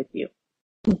connect with you.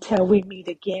 Until we meet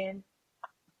again,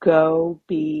 go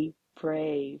be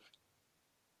brave.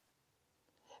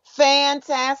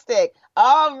 Fantastic.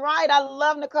 All right. I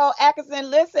love Nicole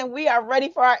Atkinson. Listen, we are ready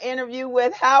for our interview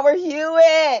with Howard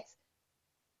Hewitt.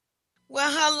 Well,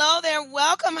 hello there.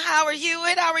 Welcome, Howard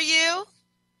Hewitt. How are you?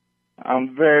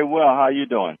 I'm very well. How are you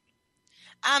doing?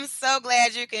 I'm so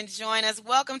glad you can join us.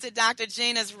 Welcome to Dr.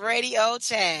 Gina's Radio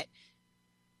Chat.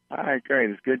 All right,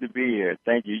 great. It's good to be here.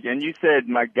 Thank you. And you said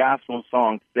my gospel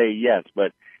song, Say Yes,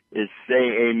 but it's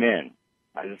Say Amen.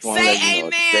 I just want to let you know.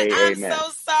 Say amen. I'm amen. so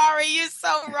sorry. You're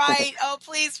so right. Oh,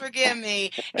 please forgive me.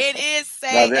 It is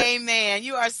Say Amen.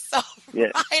 You are so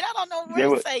right. I don't know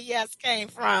where Say Yes came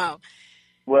from.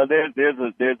 Well, there's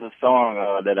a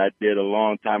song that I did a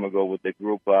long time ago with the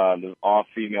group, the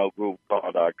all-female group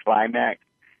called Climax.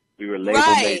 We were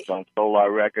label-based on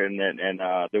Solar Record, and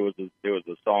there was a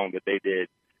song that they did,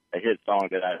 a hit song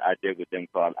that I did with them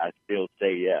called I Still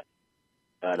Say Yes.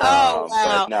 But, wow!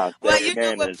 But no, well, you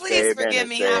do. But please forgive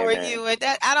me, Howard Hewitt.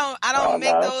 That I don't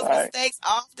make those mistakes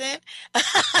often.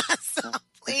 So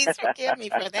please forgive me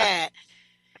for that.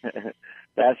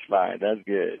 That's fine. That's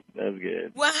good. That's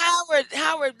good. Well, Howard,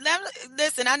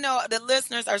 listen, I know the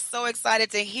listeners are so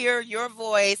excited to hear your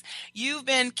voice. You've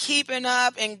been keeping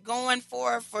up and going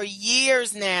for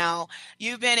years now.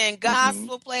 You've been in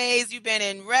gospel plays, you've been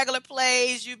in regular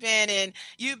plays, your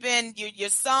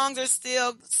songs are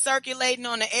still circulating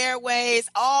on the airways,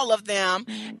 all of them.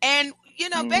 And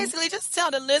basically just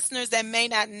tell the listeners that may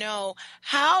not know,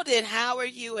 how did Howard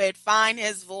Hewitt find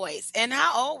his voice, and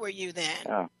how old were you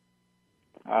then?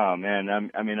 Oh man,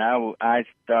 I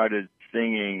started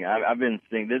singing. I've been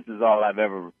singing. This is all I've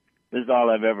ever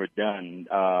done.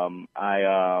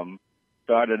 I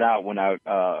started out when I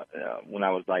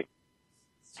was like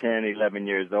 10, 11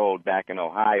 years old back in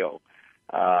Ohio.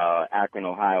 Akron,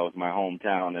 Ohio is my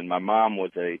hometown, and my mom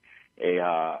was a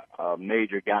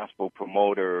major gospel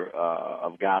promoter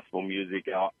of gospel music,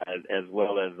 as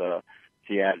well as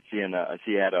she had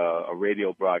a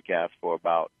radio broadcast for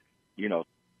about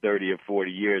 30 or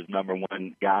 40 years,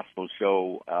 #1 gospel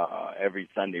show every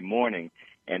Sunday morning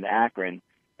in Akron.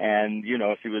 And,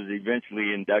 she was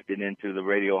eventually inducted into the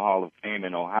Radio Hall of Fame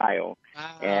in Ohio.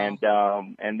 Wow.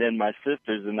 And then my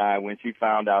sisters and I, when she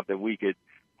found out that we could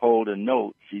hold a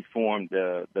note, she formed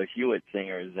the Hewitt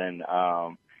Singers. And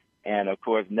of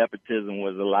course, nepotism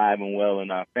was alive and well in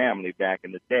our family back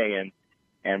in the day.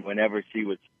 And whenever she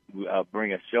would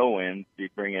bring a show in,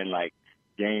 she'd bring in like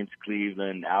James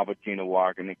Cleveland, Albertina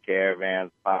Walker, and the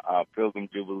Caravans, Pilgrim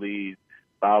Jubilees,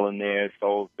 Volunteers,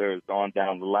 Soulsters, on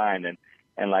down the line.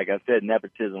 And like I said,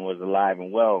 nepotism was alive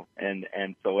and well. And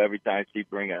so every time she'd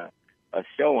bring a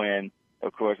show in,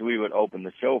 of course, we would open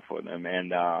the show for them.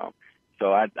 And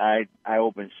so I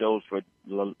opened shows for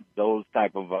those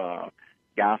type of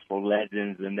gospel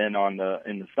legends. And then in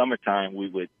the summertime, we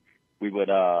would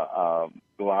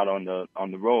go out on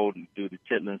the road and do the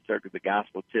Chitlin circuit, the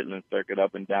gospel Chitlin circuit,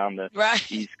 up and down the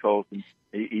East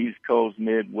Coast,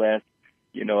 Midwest,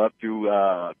 up through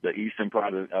the eastern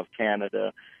part of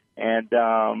Canada. And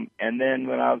then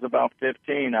when I was about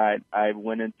 15, I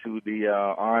went into the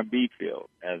R&B field,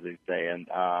 as they say, and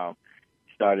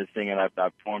started singing. I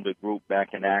formed a group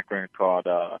back in Akron called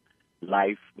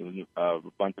Life. It was a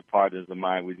bunch of partners of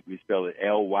mine. We spelled it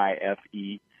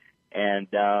Lyfe. And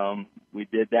we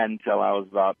did that until I was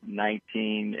about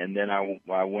 19, and then I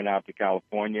went out to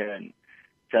California and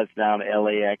touched down to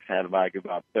LAX, had about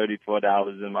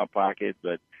 $34 in my pocket,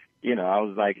 but I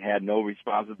was like, had no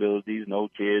responsibilities, no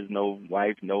kids, no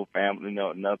wife, no family,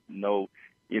 no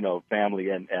family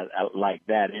and like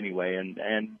that anyway.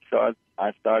 And so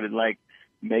I started like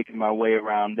making my way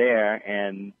around there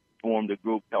and formed a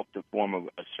group, helped to form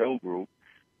a show group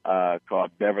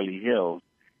called Beverly Hills.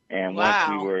 And once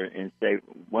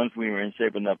we were in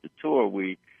shape enough to tour,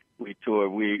 we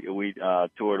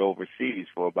toured overseas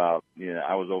for about,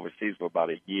 I was overseas for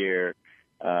about a year,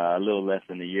 a little less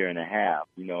than a year and a half,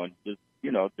 and just,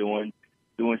 doing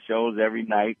shows every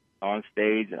night on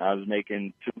stage. And I was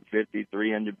making $250,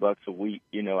 $300 a week.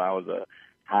 I was a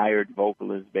hired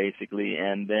vocalist basically.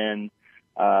 And then,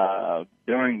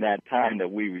 during that time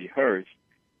that we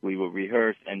would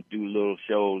rehearse and do little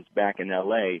shows back in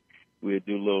LA. We would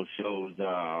do little shows,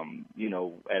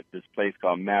 at this place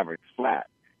called Mavericks Flat.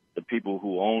 The people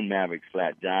who own Mavericks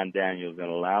Flat, John Daniels and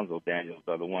Alonzo Daniels,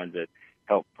 are the ones that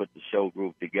helped put the show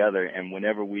group together. And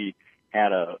whenever we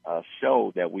had a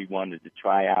show that we wanted to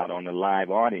try out on a live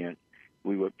audience,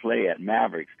 we would play at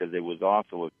Mavericks, because it was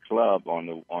also a club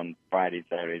on Friday,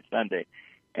 Saturday, Sunday.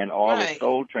 And all the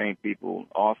Soul Train people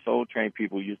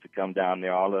used to come down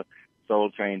there, all the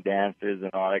Soul Train dancers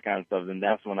and all that kind of stuff. And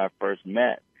that's when I first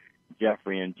met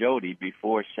Jeffrey and Jody,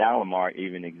 before Shalimar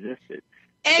even existed.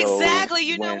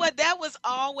 Exactly. So know what? That was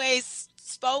always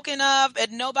spoken of,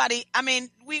 and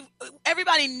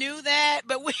everybody knew that,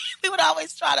 but we would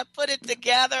always try to put it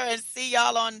together and see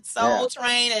y'all on Soul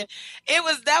Train, and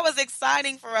that was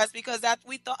exciting for us, because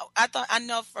I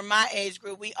know from my age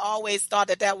group, we always thought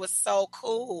that was so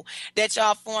cool that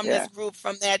y'all formed this group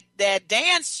from that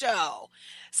dance show.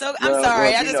 So I'm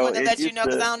sorry, I just wanted to let you know,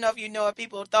 because I don't know if you know if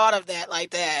people thought of that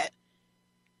like that.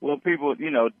 Well, people,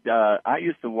 I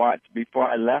used to watch before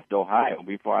I left Ohio,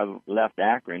 before I left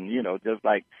Akron, just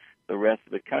like the rest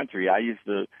of the country. I used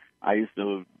to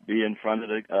be in front of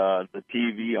the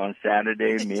TV on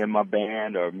Saturday, me and my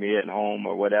band, or me at home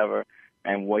or whatever,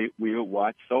 and we would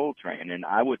watch Soul Train. And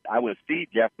I would see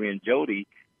Jeffrey and Jody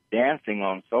dancing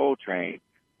on Soul Train,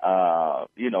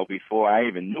 before I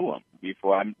even knew them,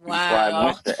 before I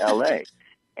went to LA.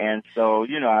 And so,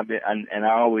 I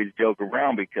always joke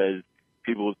around, because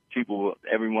people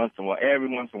every once in a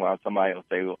while somebody will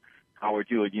say, well, Howard,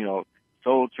 you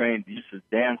Soul Train used to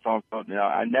dance on something.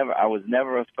 I was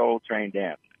never a Soul Train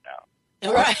dancer.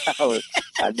 No. Right.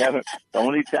 The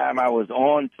only time I was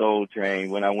on Soul Train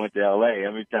when I went to LA,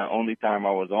 only time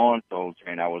I was on Soul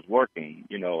Train, I was working.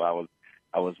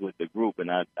 I was with the group, and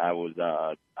I was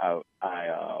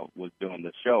doing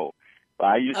the show.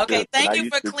 Thank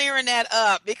you for clearing that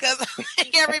up, because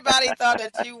everybody thought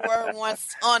that you were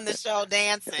once on the show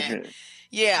dancing.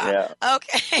 Yeah.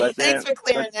 Okay. Thanks for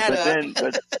clearing that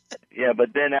up.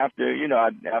 But then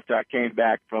after I came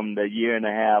back from the year and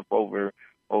a half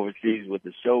overseas with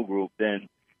the show group, then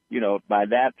by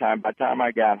the time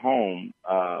I got home,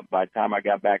 by the time I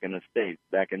got back in the States,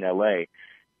 back in LA,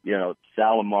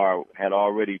 Shalimar had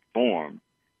already formed,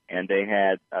 and they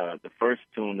had the first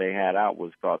tune they had out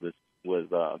was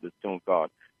this tune called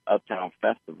Uptown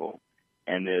Festival,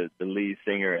 and the lead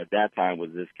singer at that time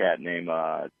was this cat named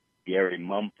Gary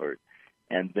Mumford.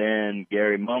 And then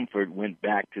Gary Mumford went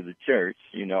back to the church,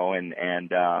 and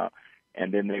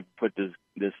then they put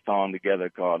this song together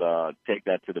called Take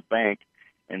That to the Bank.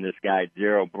 And this guy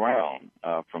Gerald Brown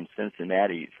from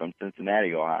Cincinnati,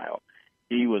 Ohio,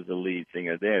 he was the lead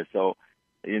singer there. So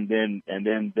and then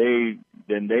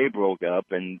they broke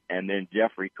up, and then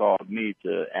Jeffrey called me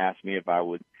to ask me if I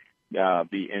would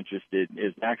be interested.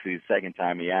 It's actually the second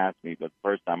time he asked me, but the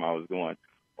first time I was going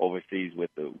overseas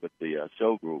with the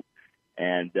show group.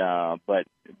 And but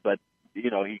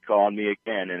he called me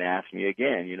again and asked me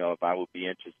again, if I would be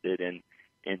interested in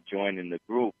joining the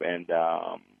group. And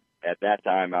at that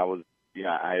time I was,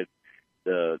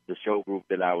 the show group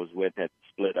that I was with had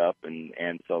split up,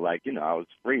 and so I was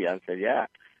free. I said, yeah,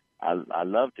 I'd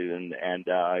love to. And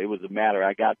it was a matter,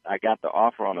 I got the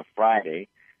offer on a Friday.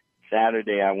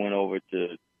 Saturday I went over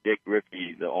to Dick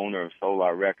Griffey, the owner of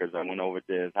Solar Records. I went over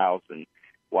to his house and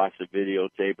watched the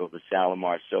videotape of the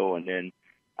Shalimar show, and then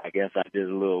I guess I did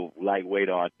a little lightweight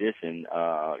audition.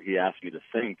 He asked me to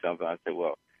sing something. I said,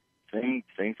 well, sing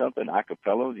something, a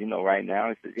cappella, right now?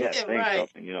 He said, yeah, sing right.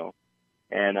 something,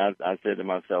 And I said to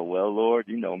myself, well, Lord,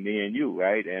 me and you,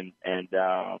 right? And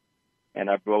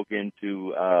I broke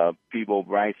into Peabo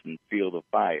Bryson's Field of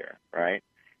Fire, right?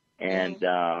 And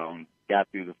got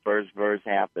through the first verse,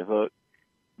 half the hook.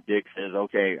 Dick says,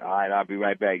 okay, all right, I'll be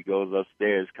right back. He goes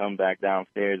upstairs, come back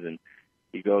downstairs, and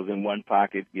he goes in one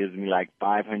pocket, gives me like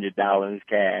 $500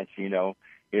 cash,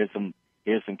 here's some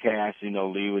cash,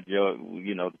 leave with Joe,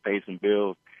 to pay some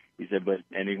bills. He said,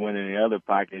 and he went in the other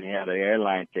pocket and he had an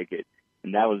airline ticket.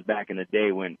 And that was back in the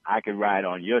day when I could ride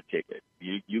on your ticket.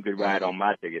 You could ride on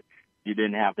my ticket. You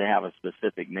didn't have to have a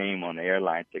specific name on the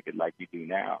airline ticket like you do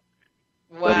now.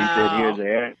 Wow. But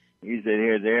he said,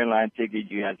 here's the airline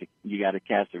ticket. You got to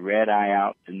catch a red eye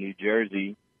out to New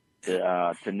Jersey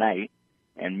tonight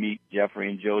and meet Jeffrey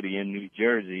and Jody in New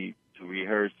Jersey to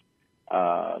rehearse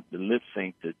the lip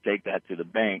sync, to take that to the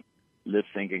bank, lip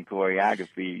sync and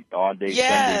choreography all day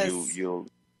Sunday. You'll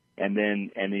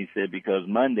and he said, because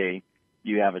Monday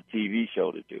you have a TV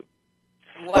show to do.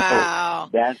 Wow.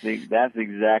 So that's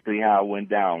exactly how it went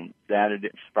down.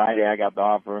 Friday I got the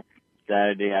offer.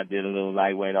 Saturday I did a little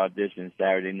lightweight audition.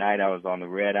 Saturday night I was on the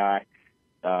red eye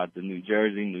to New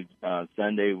Jersey.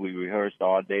 Sunday we rehearsed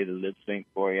all day the lip sync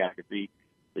choreography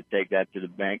to take that to the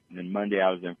bank. And then Monday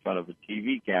I was in front of a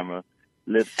TV camera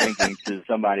lip syncing to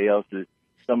somebody else's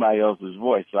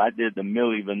voice. So I did the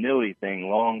Milli Vanilli thing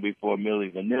long before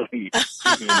Milli Vanilli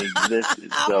even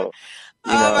existed. So,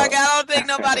 oh my God, I don't think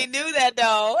nobody knew that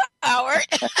though, Howard.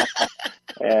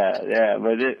 yeah,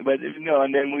 but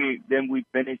and then we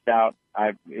finished out.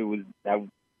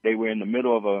 They were in the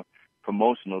middle of a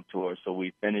promotional tour, so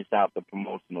we finished out the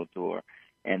promotional tour,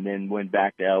 and then went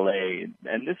back to L.A.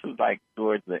 And this was like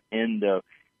towards the end of.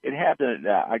 It had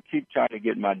to. I keep trying to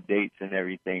get my dates and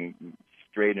everything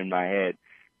straight in my head,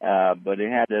 but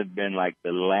it had to have been like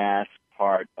the last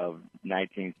part of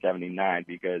 1979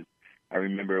 because I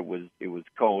remember it was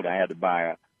cold. I had to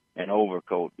buy an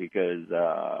overcoat because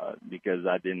I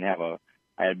didn't have I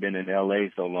had been in LA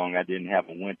so long I didn't have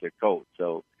a winter coat.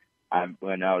 So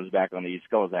when I was back on the East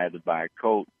Coast I had to buy a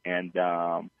coat, and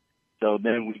so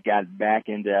then we got back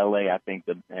into LA I think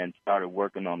and started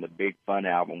working on the Big Fun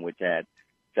album, which had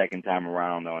Second Time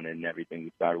Around on it and everything.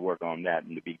 We started working on that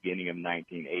in the beginning of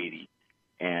 1980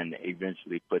 and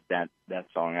eventually put that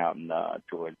song out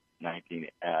towards the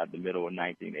middle of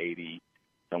 1980,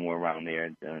 somewhere around there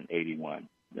in 81,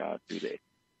 2 days.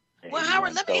 Well,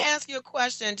 Howard, let me ask you a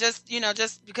question, just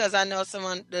because I know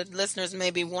the listeners may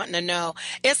be wanting to know.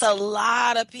 It's a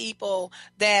lot of people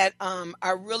that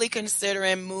are really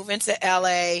considering moving to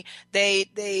LA. They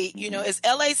is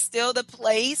LA still the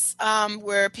place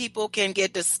where people can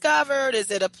get discovered? Is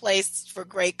it a place for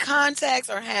great contacts,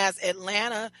 or has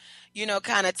Atlanta,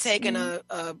 kind of taken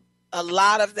a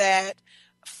lot of that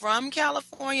from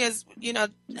California?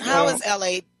 How is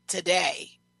LA today?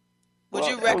 Would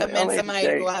you recommend somebody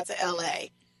to go out to LA?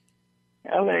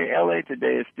 LA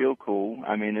today is still cool.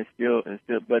 I mean, it's still,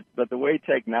 but the way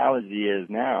technology is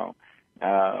now,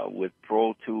 with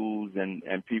Pro Tools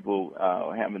and people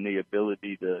having the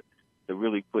ability to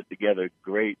really put together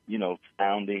great,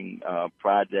 sounding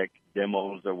project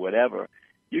demos or whatever,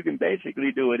 you can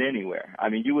basically do it anywhere. I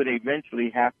mean, you would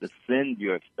eventually have to send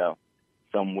your stuff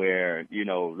somewhere,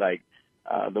 like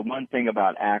the one thing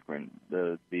about Akron,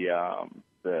 the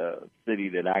city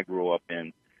that I grew up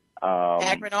in.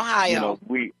 Akron, Ohio.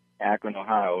 Akron,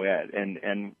 Ohio, yeah.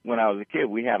 And when I was a kid,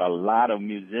 we had a lot of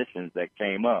musicians that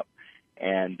came up,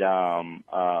 and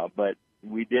but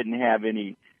we didn't have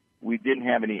any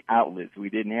outlets. We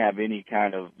didn't have any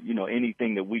kind of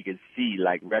anything that we could see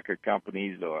like record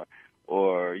companies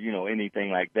or anything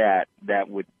like that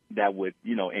would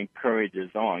encourage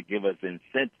us on, give us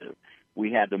incentive.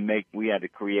 We had to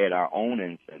create our own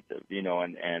incentive,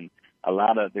 and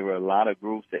there were a lot of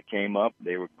groups that came up.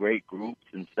 They were great groups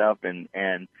and stuff. And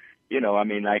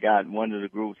I got one of the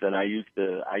groups that I used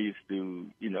to,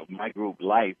 my group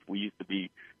Life, we used to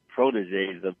be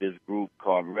proteges of this group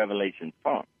called Revelation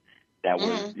Funk. That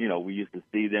was, we used to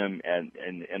see them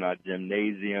in our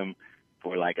gymnasium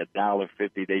for like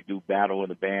 $1.50. They do Battle of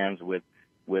the Bands with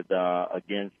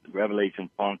against Revelation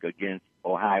Funk against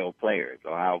Ohio players.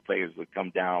 Ohio players would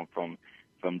come down from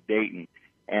Dayton.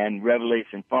 And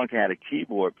Revelation Funk had a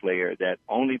keyboard player that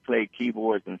only played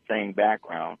keyboards and sang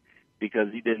background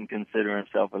because he didn't consider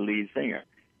himself a lead singer.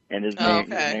 And his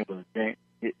name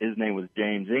was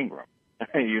James Ingram.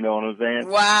 You know what I'm saying?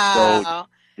 Wow.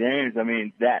 So James,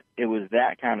 it was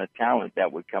that kind of talent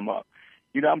that would come up.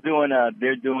 I'm doing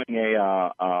they're doing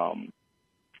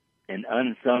an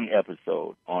unsung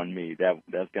episode on me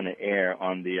that's going to air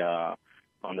on the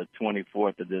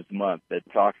 24th of this month that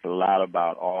talks a lot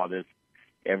about all this,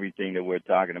 everything that we're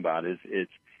talking about.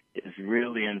 It's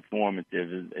really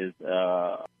informative.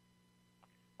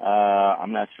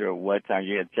 I'm not sure what time.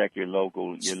 You got to check your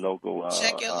local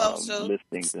Check your local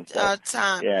listings and stuff.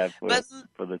 time. Yeah, But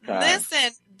for the time.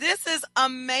 listen, this is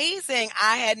amazing.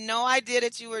 I had no idea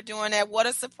that you were doing that. What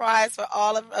a surprise for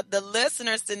all of the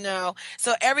listeners to know.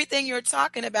 So everything you're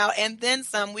talking about and then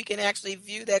some, we can actually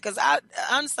view that, because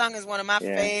Unsung is one of my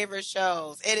favorite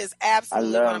shows. It is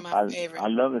absolutely one of my favorites. I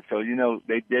love it. So, you know,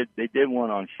 they did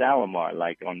one on Shalimar,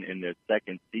 like in their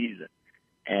second season.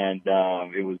 And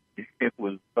it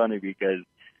was funny because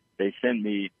they sent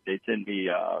me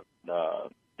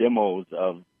demos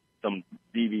of some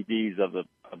DVDs of the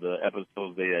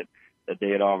episodes that they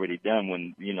had already done,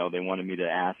 when, you know, they wanted me to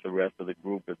ask the rest of the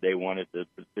group if they wanted to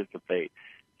participate.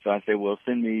 So I said, well,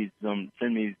 send me some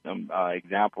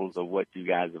examples of what you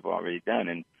guys have already done.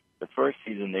 And the first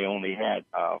season they only had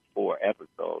 4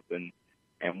 episodes,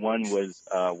 and one was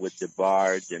with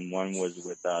DeBarge, and one was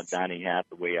with Donny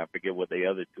Hathaway. I forget what the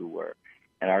other 2 were.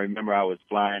 And I remember I was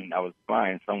flying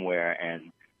somewhere,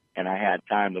 and I had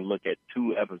time to look at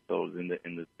 2 episodes in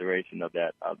the duration of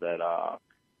that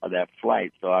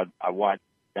flight. So I watched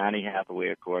Donny Hathaway,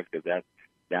 of course, because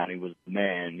Donny was the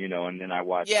man, you know. And then I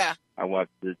watched the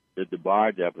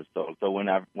DeBarge episode. So when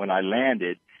I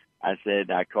landed, I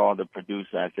called the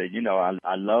producer. I said, you know,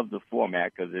 I love the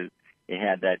format because it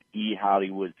had that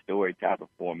Hollywood story type of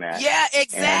format. Yeah,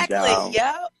 exactly. And,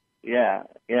 yep. Yeah.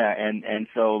 And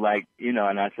so, like, you know,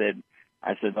 and I said,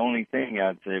 the only thing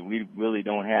I said, we really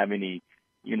don't have any,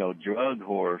 you know, drug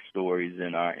horror stories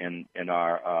in our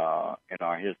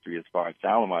history as far as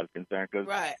Shalimar is concerned, because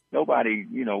nobody,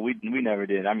 you know, we never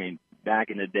did. I mean, back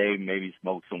in the day, maybe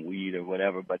smoked some weed or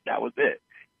whatever, but that was it.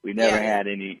 We never had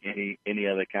any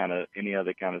other kind of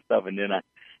stuff. And then I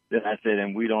said,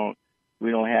 and we don't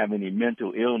have any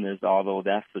mental illness, although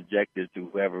that's subjective to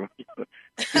whoever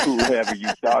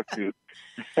you talk to.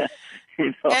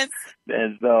 You know,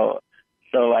 and so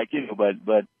like, you know, but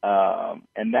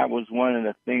and that was one of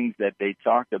the things that they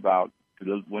talked about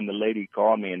when the lady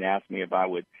called me and asked me if I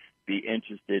would be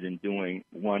interested in doing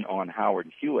one on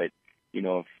Howard Hewitt, you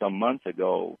know, some months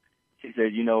ago. She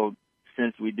said, you know,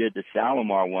 since we did the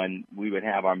Shalimar one, we would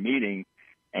have our meeting,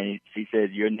 and she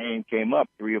said your name came up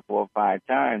 3 or 4 or 5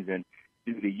 times, and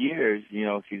through the years, you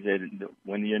know, she said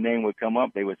when your name would come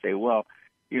up, they would say, well,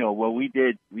 you know, we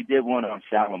did one on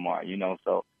Shalimar, you know.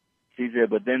 So she said,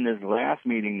 but then this last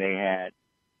meeting they had,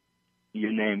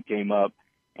 your name came up,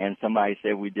 and somebody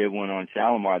said we did one on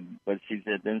Shalimar. But she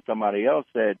said then somebody else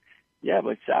said, yeah,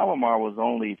 but Shalimar was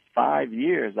only 5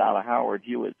 years out of Howard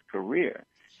Hewitt's career.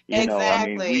 You know, I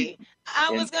mean,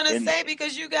 I was going to say,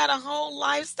 because you got a whole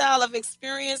lifestyle of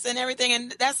experience and everything,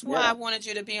 and that's why I wanted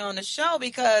you to be on the show,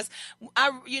 because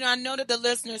I know that the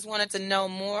listeners wanted to know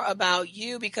more about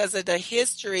you because of the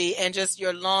history and just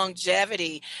your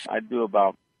longevity. I do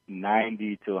about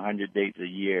 90 to 100 dates a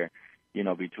year, you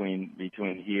know, between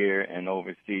here and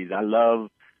overseas. I love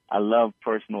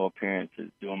personal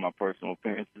appearances, doing my personal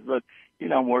appearances. But, you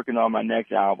know, I'm working on my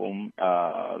next album,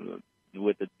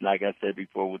 like I said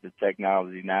before, with the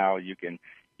technology now, you can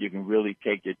really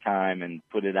take your time and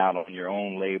put it out on your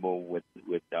own label with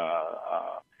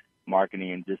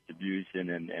marketing and distribution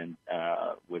and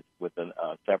with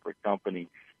a separate company.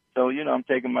 So, you know, I'm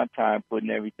taking my time putting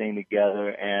everything together,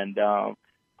 and I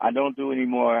don't do any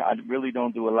more. I really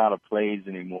don't do a lot of plays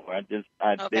anymore. They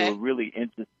were really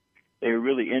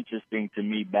interesting to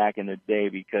me back in the day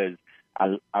because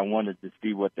I wanted to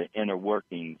see what the inner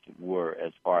workings were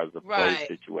as far as the play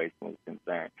situation was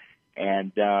concerned.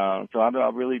 And so I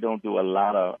really don't do a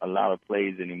lot of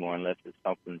plays anymore unless it's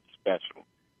something special,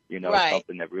 you know,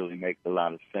 something that really makes a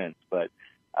lot of sense. But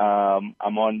I'm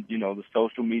on, you know, the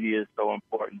social media is so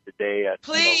important today.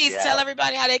 Please tell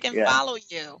everybody how they can follow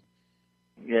you.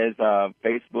 Yes,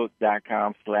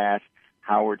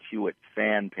 Facebook.com/Howard Hewitt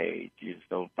fan page.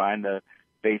 So find the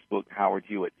Facebook Howard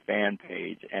Hewitt fan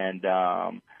page, and you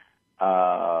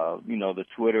know, the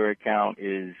Twitter account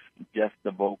is Just the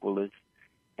Vocalist,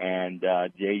 and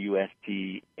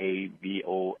JUSTAVOLVOCALIST,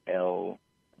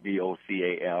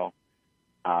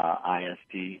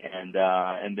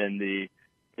 and then the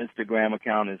Instagram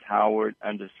account is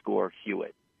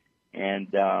Howard_Hewitt, and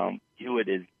Hewitt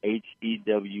is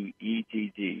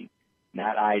HEWETT.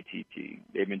 Not ITT.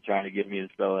 They've been trying to get me to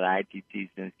spell it ITT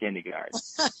since kindergarten,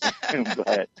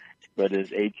 but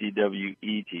it's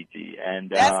HEWETT. And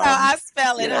that's how I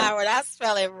spell it, Howard. I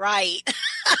spell it right.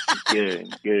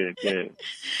 Good.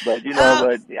 But you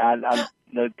know,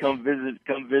 No, come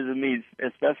visit me,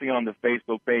 especially on the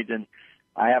Facebook page. And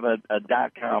I have a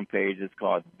 .com page. It's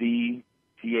called the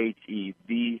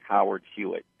Howard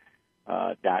Hewitt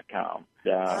 .com.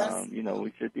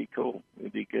 We should be cool.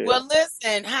 It'd be good. Well,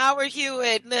 listen, Howard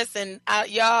Hewitt, listen,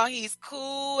 y'all, he's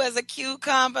cool as a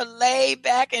cucumber, laid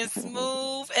back and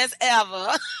smooth as ever.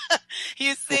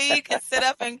 You see, he can sit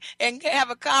up and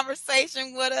have a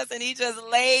conversation with us, and he just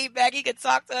laid back. He could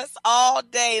talk to us all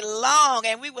day long,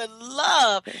 and we would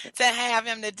love to have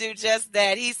him to do just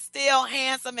that. He's still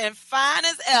handsome and fine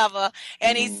as ever,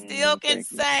 and he still can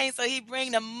sing, so he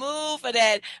bring the mood for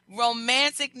that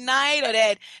romantic night or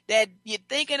that you're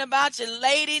thinking about your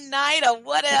lady night or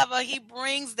whatever. He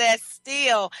brings that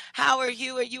still. Howard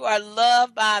Hewitt, you are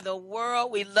loved by the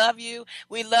world. We love you.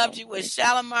 We loved you with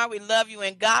Shalimar. We love you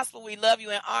in gospel. We love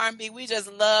you in R&B. We just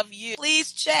love you.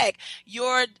 Please check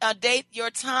your date, your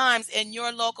times in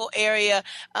your local area.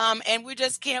 And we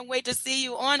just can't wait to see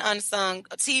you on Unsung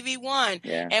TV1.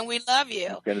 Yeah. And we love you.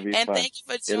 It's gonna be and fun. Thank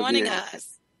you for joining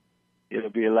us. It'll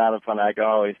be a lot of fun. Like I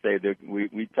always say,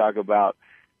 we talk about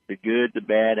the good, the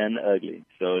bad, and the ugly.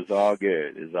 So it's all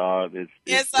good. It's always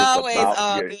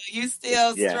all good. You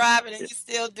still striving and you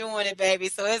still doing it, baby.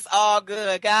 So it's all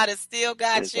good. God has still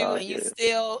got you, and you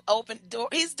still open door.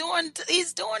 He's doing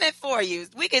it for you.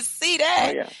 We can see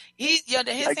that. Oh, yeah.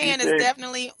 His hand is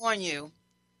definitely on you.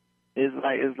 It's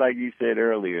like you said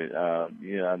earlier.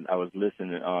 I was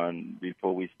listening on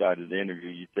before we started the interview.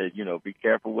 You said, be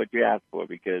careful what you ask for,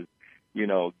 because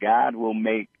God will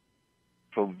make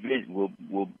provision,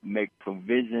 will make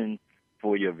provision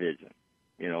for your vision,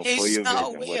 for your vision,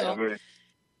 whatever,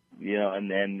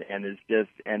 and it's just,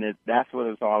 that's what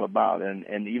it's all about.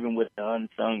 And even with the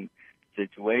Unsung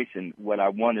situation, what I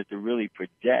wanted to really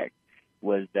project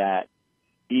was that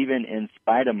even in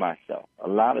spite of myself, a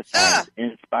lot of times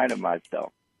in spite of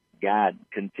myself, God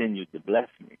continued to bless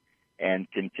me and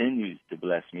continues to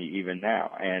bless me even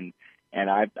now. And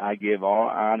I give all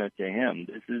honor to him.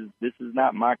 This is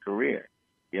not my career.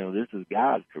 This is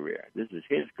God's career. This is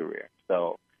his career.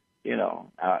 So,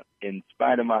 in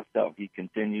spite of myself, he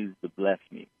continues to bless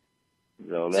me.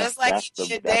 So just like he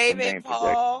did David,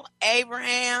 Paul,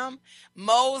 Abraham,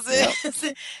 Moses,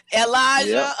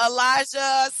 Elijah,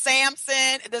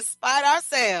 Samson, despite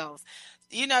ourselves.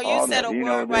 You said a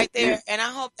word right there, and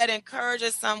I hope that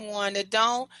encourages someone that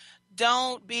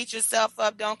don't beat yourself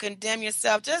up, don't condemn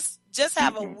yourself. Just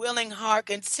have a willing heart.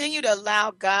 Continue to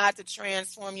allow God to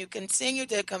transform you. Continue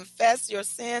to confess your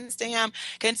sins to him.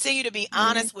 Continue to be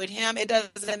honest with him. It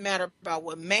doesn't matter about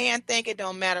what man think. It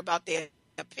don't matter about their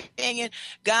opinion.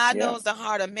 God knows the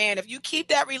heart of man. If you keep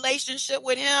that relationship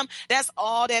with him, that's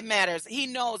all that matters. He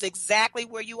knows exactly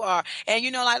where you are. And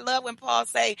I love when Paul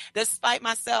say, despite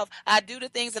myself, I do the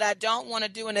things that I don't want to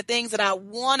do, and the things that I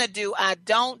want to do, I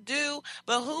don't do.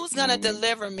 But who's going to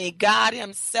deliver me? God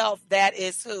himself. That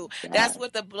is who. That's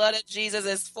what the blood of Jesus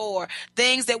is for.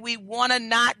 Things that we want to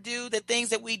not do, the things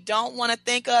that we don't want to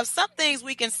think of. Some things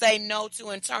we can say no to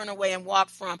and turn away and walk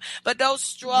from. But those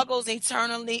struggles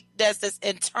eternally, that's this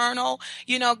internal,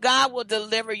 God will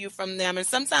deliver you from them. And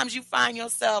sometimes you find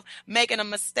yourself making a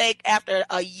mistake after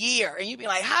a year, and you be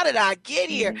like, how did I get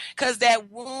here? Because that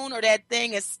wound or that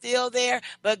thing is still there,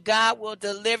 but God will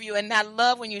deliver you. And I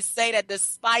love when you say that,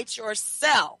 despite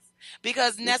yourself.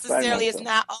 Because necessarily it's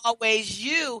not always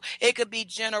you. It could be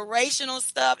generational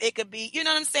stuff. It could be,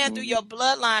 through your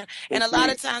bloodline. And a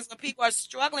lot of times when people are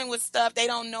struggling with stuff, they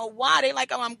don't know why. They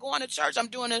like, I'm going to church. I'm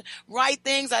doing the right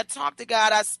things. I talk to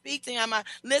God. I speak to him. I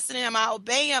listen to him. I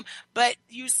obey him. But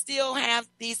you still have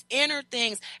these inner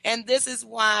things. And this is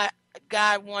why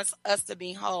God wants us to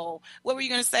be whole. What were you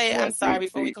going to say? I'm sorry,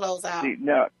 before we close out.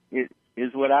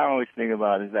 Is what I always think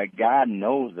about is that God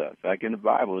knows us. Like in the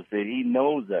Bible, it said he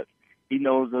knows us. He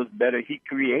knows us better. He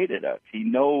created us. He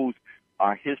knows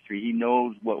our history. He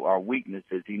knows what our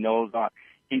weaknesses. He knows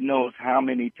how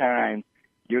many times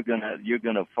you're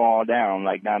gonna fall down.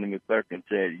 Like Donnie McClurkin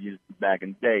said back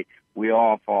in the day, we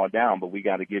all fall down, but we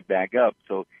got to get back up.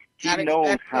 So he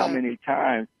knows how many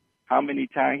times.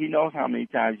 He knows how many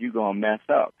times you're gonna mess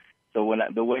up. So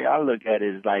the way I look at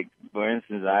it is like, for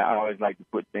instance, I always like to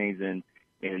put things in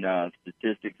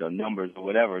statistics or numbers or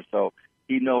whatever. So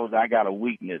he knows I got a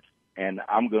weakness, and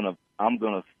I'm gonna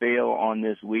fail on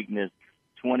this weakness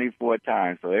 24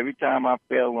 times. So every time I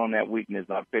fail on that weakness,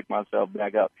 I pick myself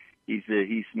back up. He said,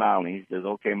 he's smiling. He says,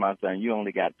 okay, my son, you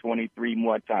only got 23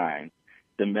 more times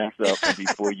to mess up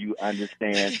before you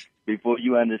understand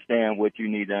what you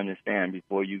need to understand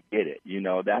before you get it.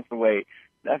 That's the way.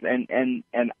 And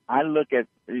I look at,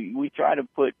 we try to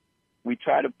put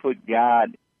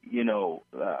God,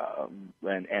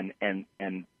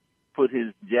 and put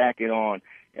his jacket on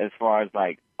as far as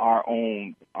like our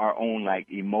own like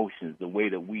emotions, the way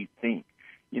that we think,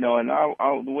 and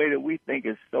the way that we think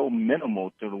is so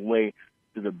minimal to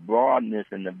the broadness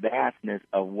and the vastness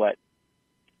of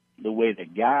the way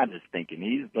that God is thinking.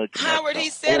 He's looking Howard, at he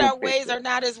said our picture. ways are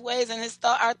not his ways, and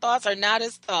our thoughts are not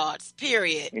his thoughts,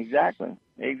 period. Exactly.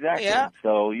 Yeah.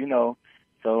 So,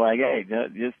 so like, hey,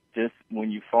 just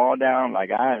when you fall down, like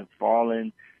I have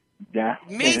fallen down.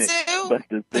 Me too.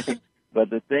 But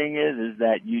the thing is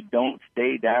that you don't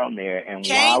stay down there and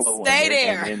Can't wallow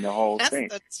stay in the whole That's thing.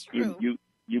 the truth.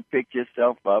 You pick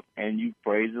yourself up and you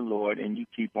praise the Lord and you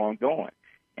keep on going.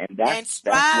 And that's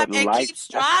what life, keep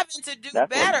striving to do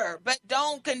better, but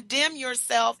don't condemn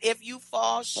yourself if you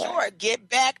fall short. Right. Get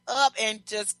back up and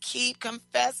just keep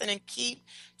confessing and keep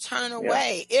turning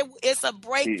away. It's a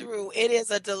breakthrough. It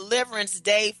is a deliverance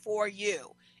day for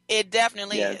you. It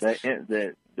definitely is.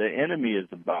 The enemy is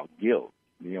about guilt.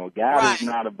 God is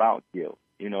not about guilt.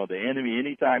 The enemy,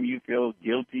 anytime you feel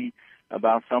guilty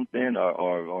about something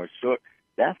or short,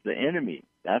 that's the enemy.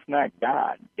 That's not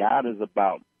God. God is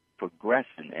about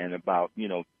progression and about,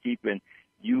 keeping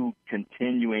you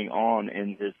continuing on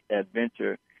in this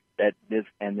adventure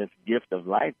this gift of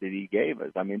life that he gave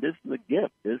us. I mean, this is a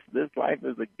gift. This life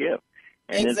is a gift.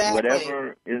 And it's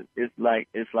whatever, it's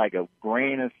like a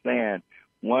grain of sand.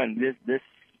 This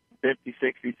 50,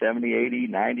 60, 70, 80,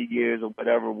 90 years or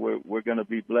whatever we're going to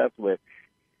be blessed with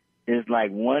is like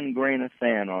one grain of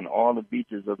sand on all the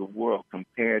beaches of the world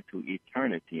compared to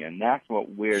eternity. And that's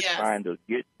what we're trying to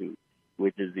get to,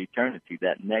 which is eternity,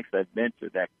 that next adventure,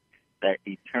 that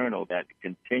eternal, that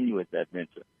continuous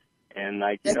adventure. And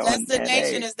like, the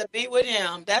destination is to be with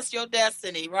him. That's your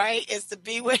destiny, right? It's to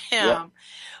be with him. Yeah.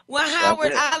 Well,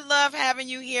 Howard, I love having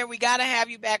you here. We got to have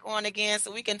you back on again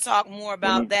so we can talk more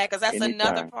about that, because that's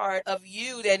another part of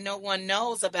you that no one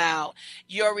knows about,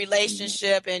 your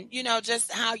relationship and,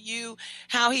 just how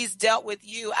he's dealt with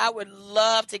you. I would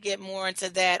love to get more into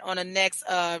that on a next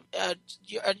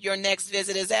your next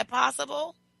visit. Is that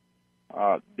possible?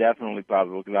 Definitely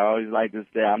possible, because I always like to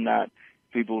say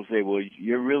people say, well,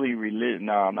 you're really religious.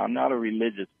 No, I'm not a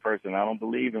religious person. I don't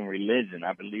believe in religion.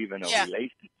 I believe in a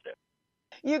relationship.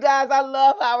 You guys, I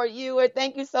love Howard Ewart.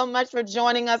 Thank you so much for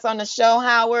joining us on the show,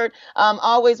 Howard.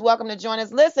 Always welcome to join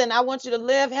us. Listen, I want you to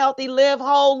live healthy, live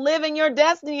whole, live in your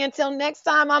destiny. Until next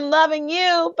time, I'm loving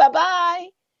you. Bye-bye.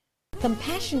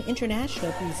 Compassion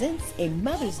International presents a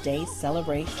Mother's Day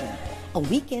celebration, a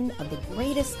weekend of the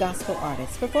greatest gospel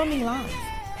artists performing live.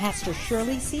 Pastor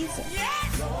Shirley Caesar,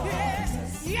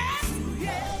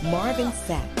 Marvin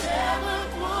Sapp,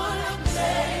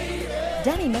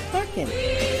 Donnie McClurkin,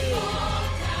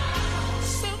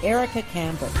 Erica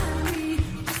Campbell,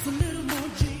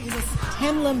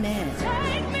 Tamla Mann,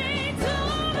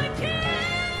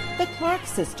 the Clark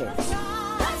Sisters,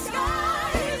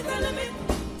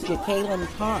 Jacqueline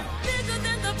Carr,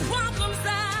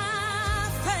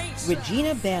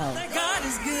 Regina Bell,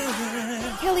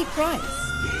 Kelly Price,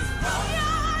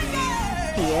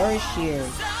 Tierra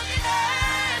Shears,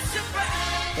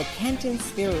 the Canton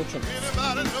Spiritualists,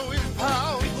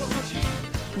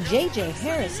 J.J.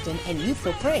 Harrison and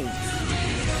Youthful Praise,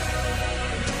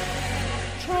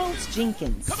 Charles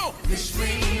Jenkins,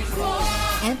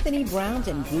 Anthony Brown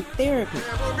and Group Therapy,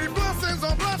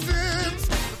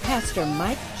 Pastor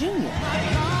Mike Jr.,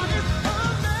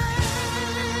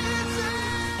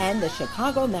 and the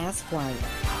Chicago Mass Choir.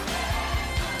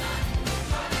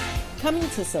 Coming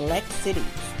to select cities.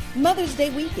 Mother's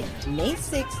Day weekend, May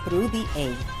 6th through the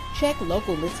 8th. Check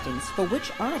local listings for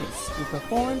which artists will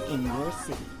perform in your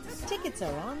city. Tickets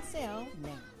are on sale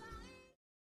now.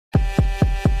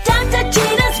 Dr.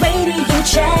 Gina's Radio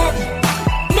Chat.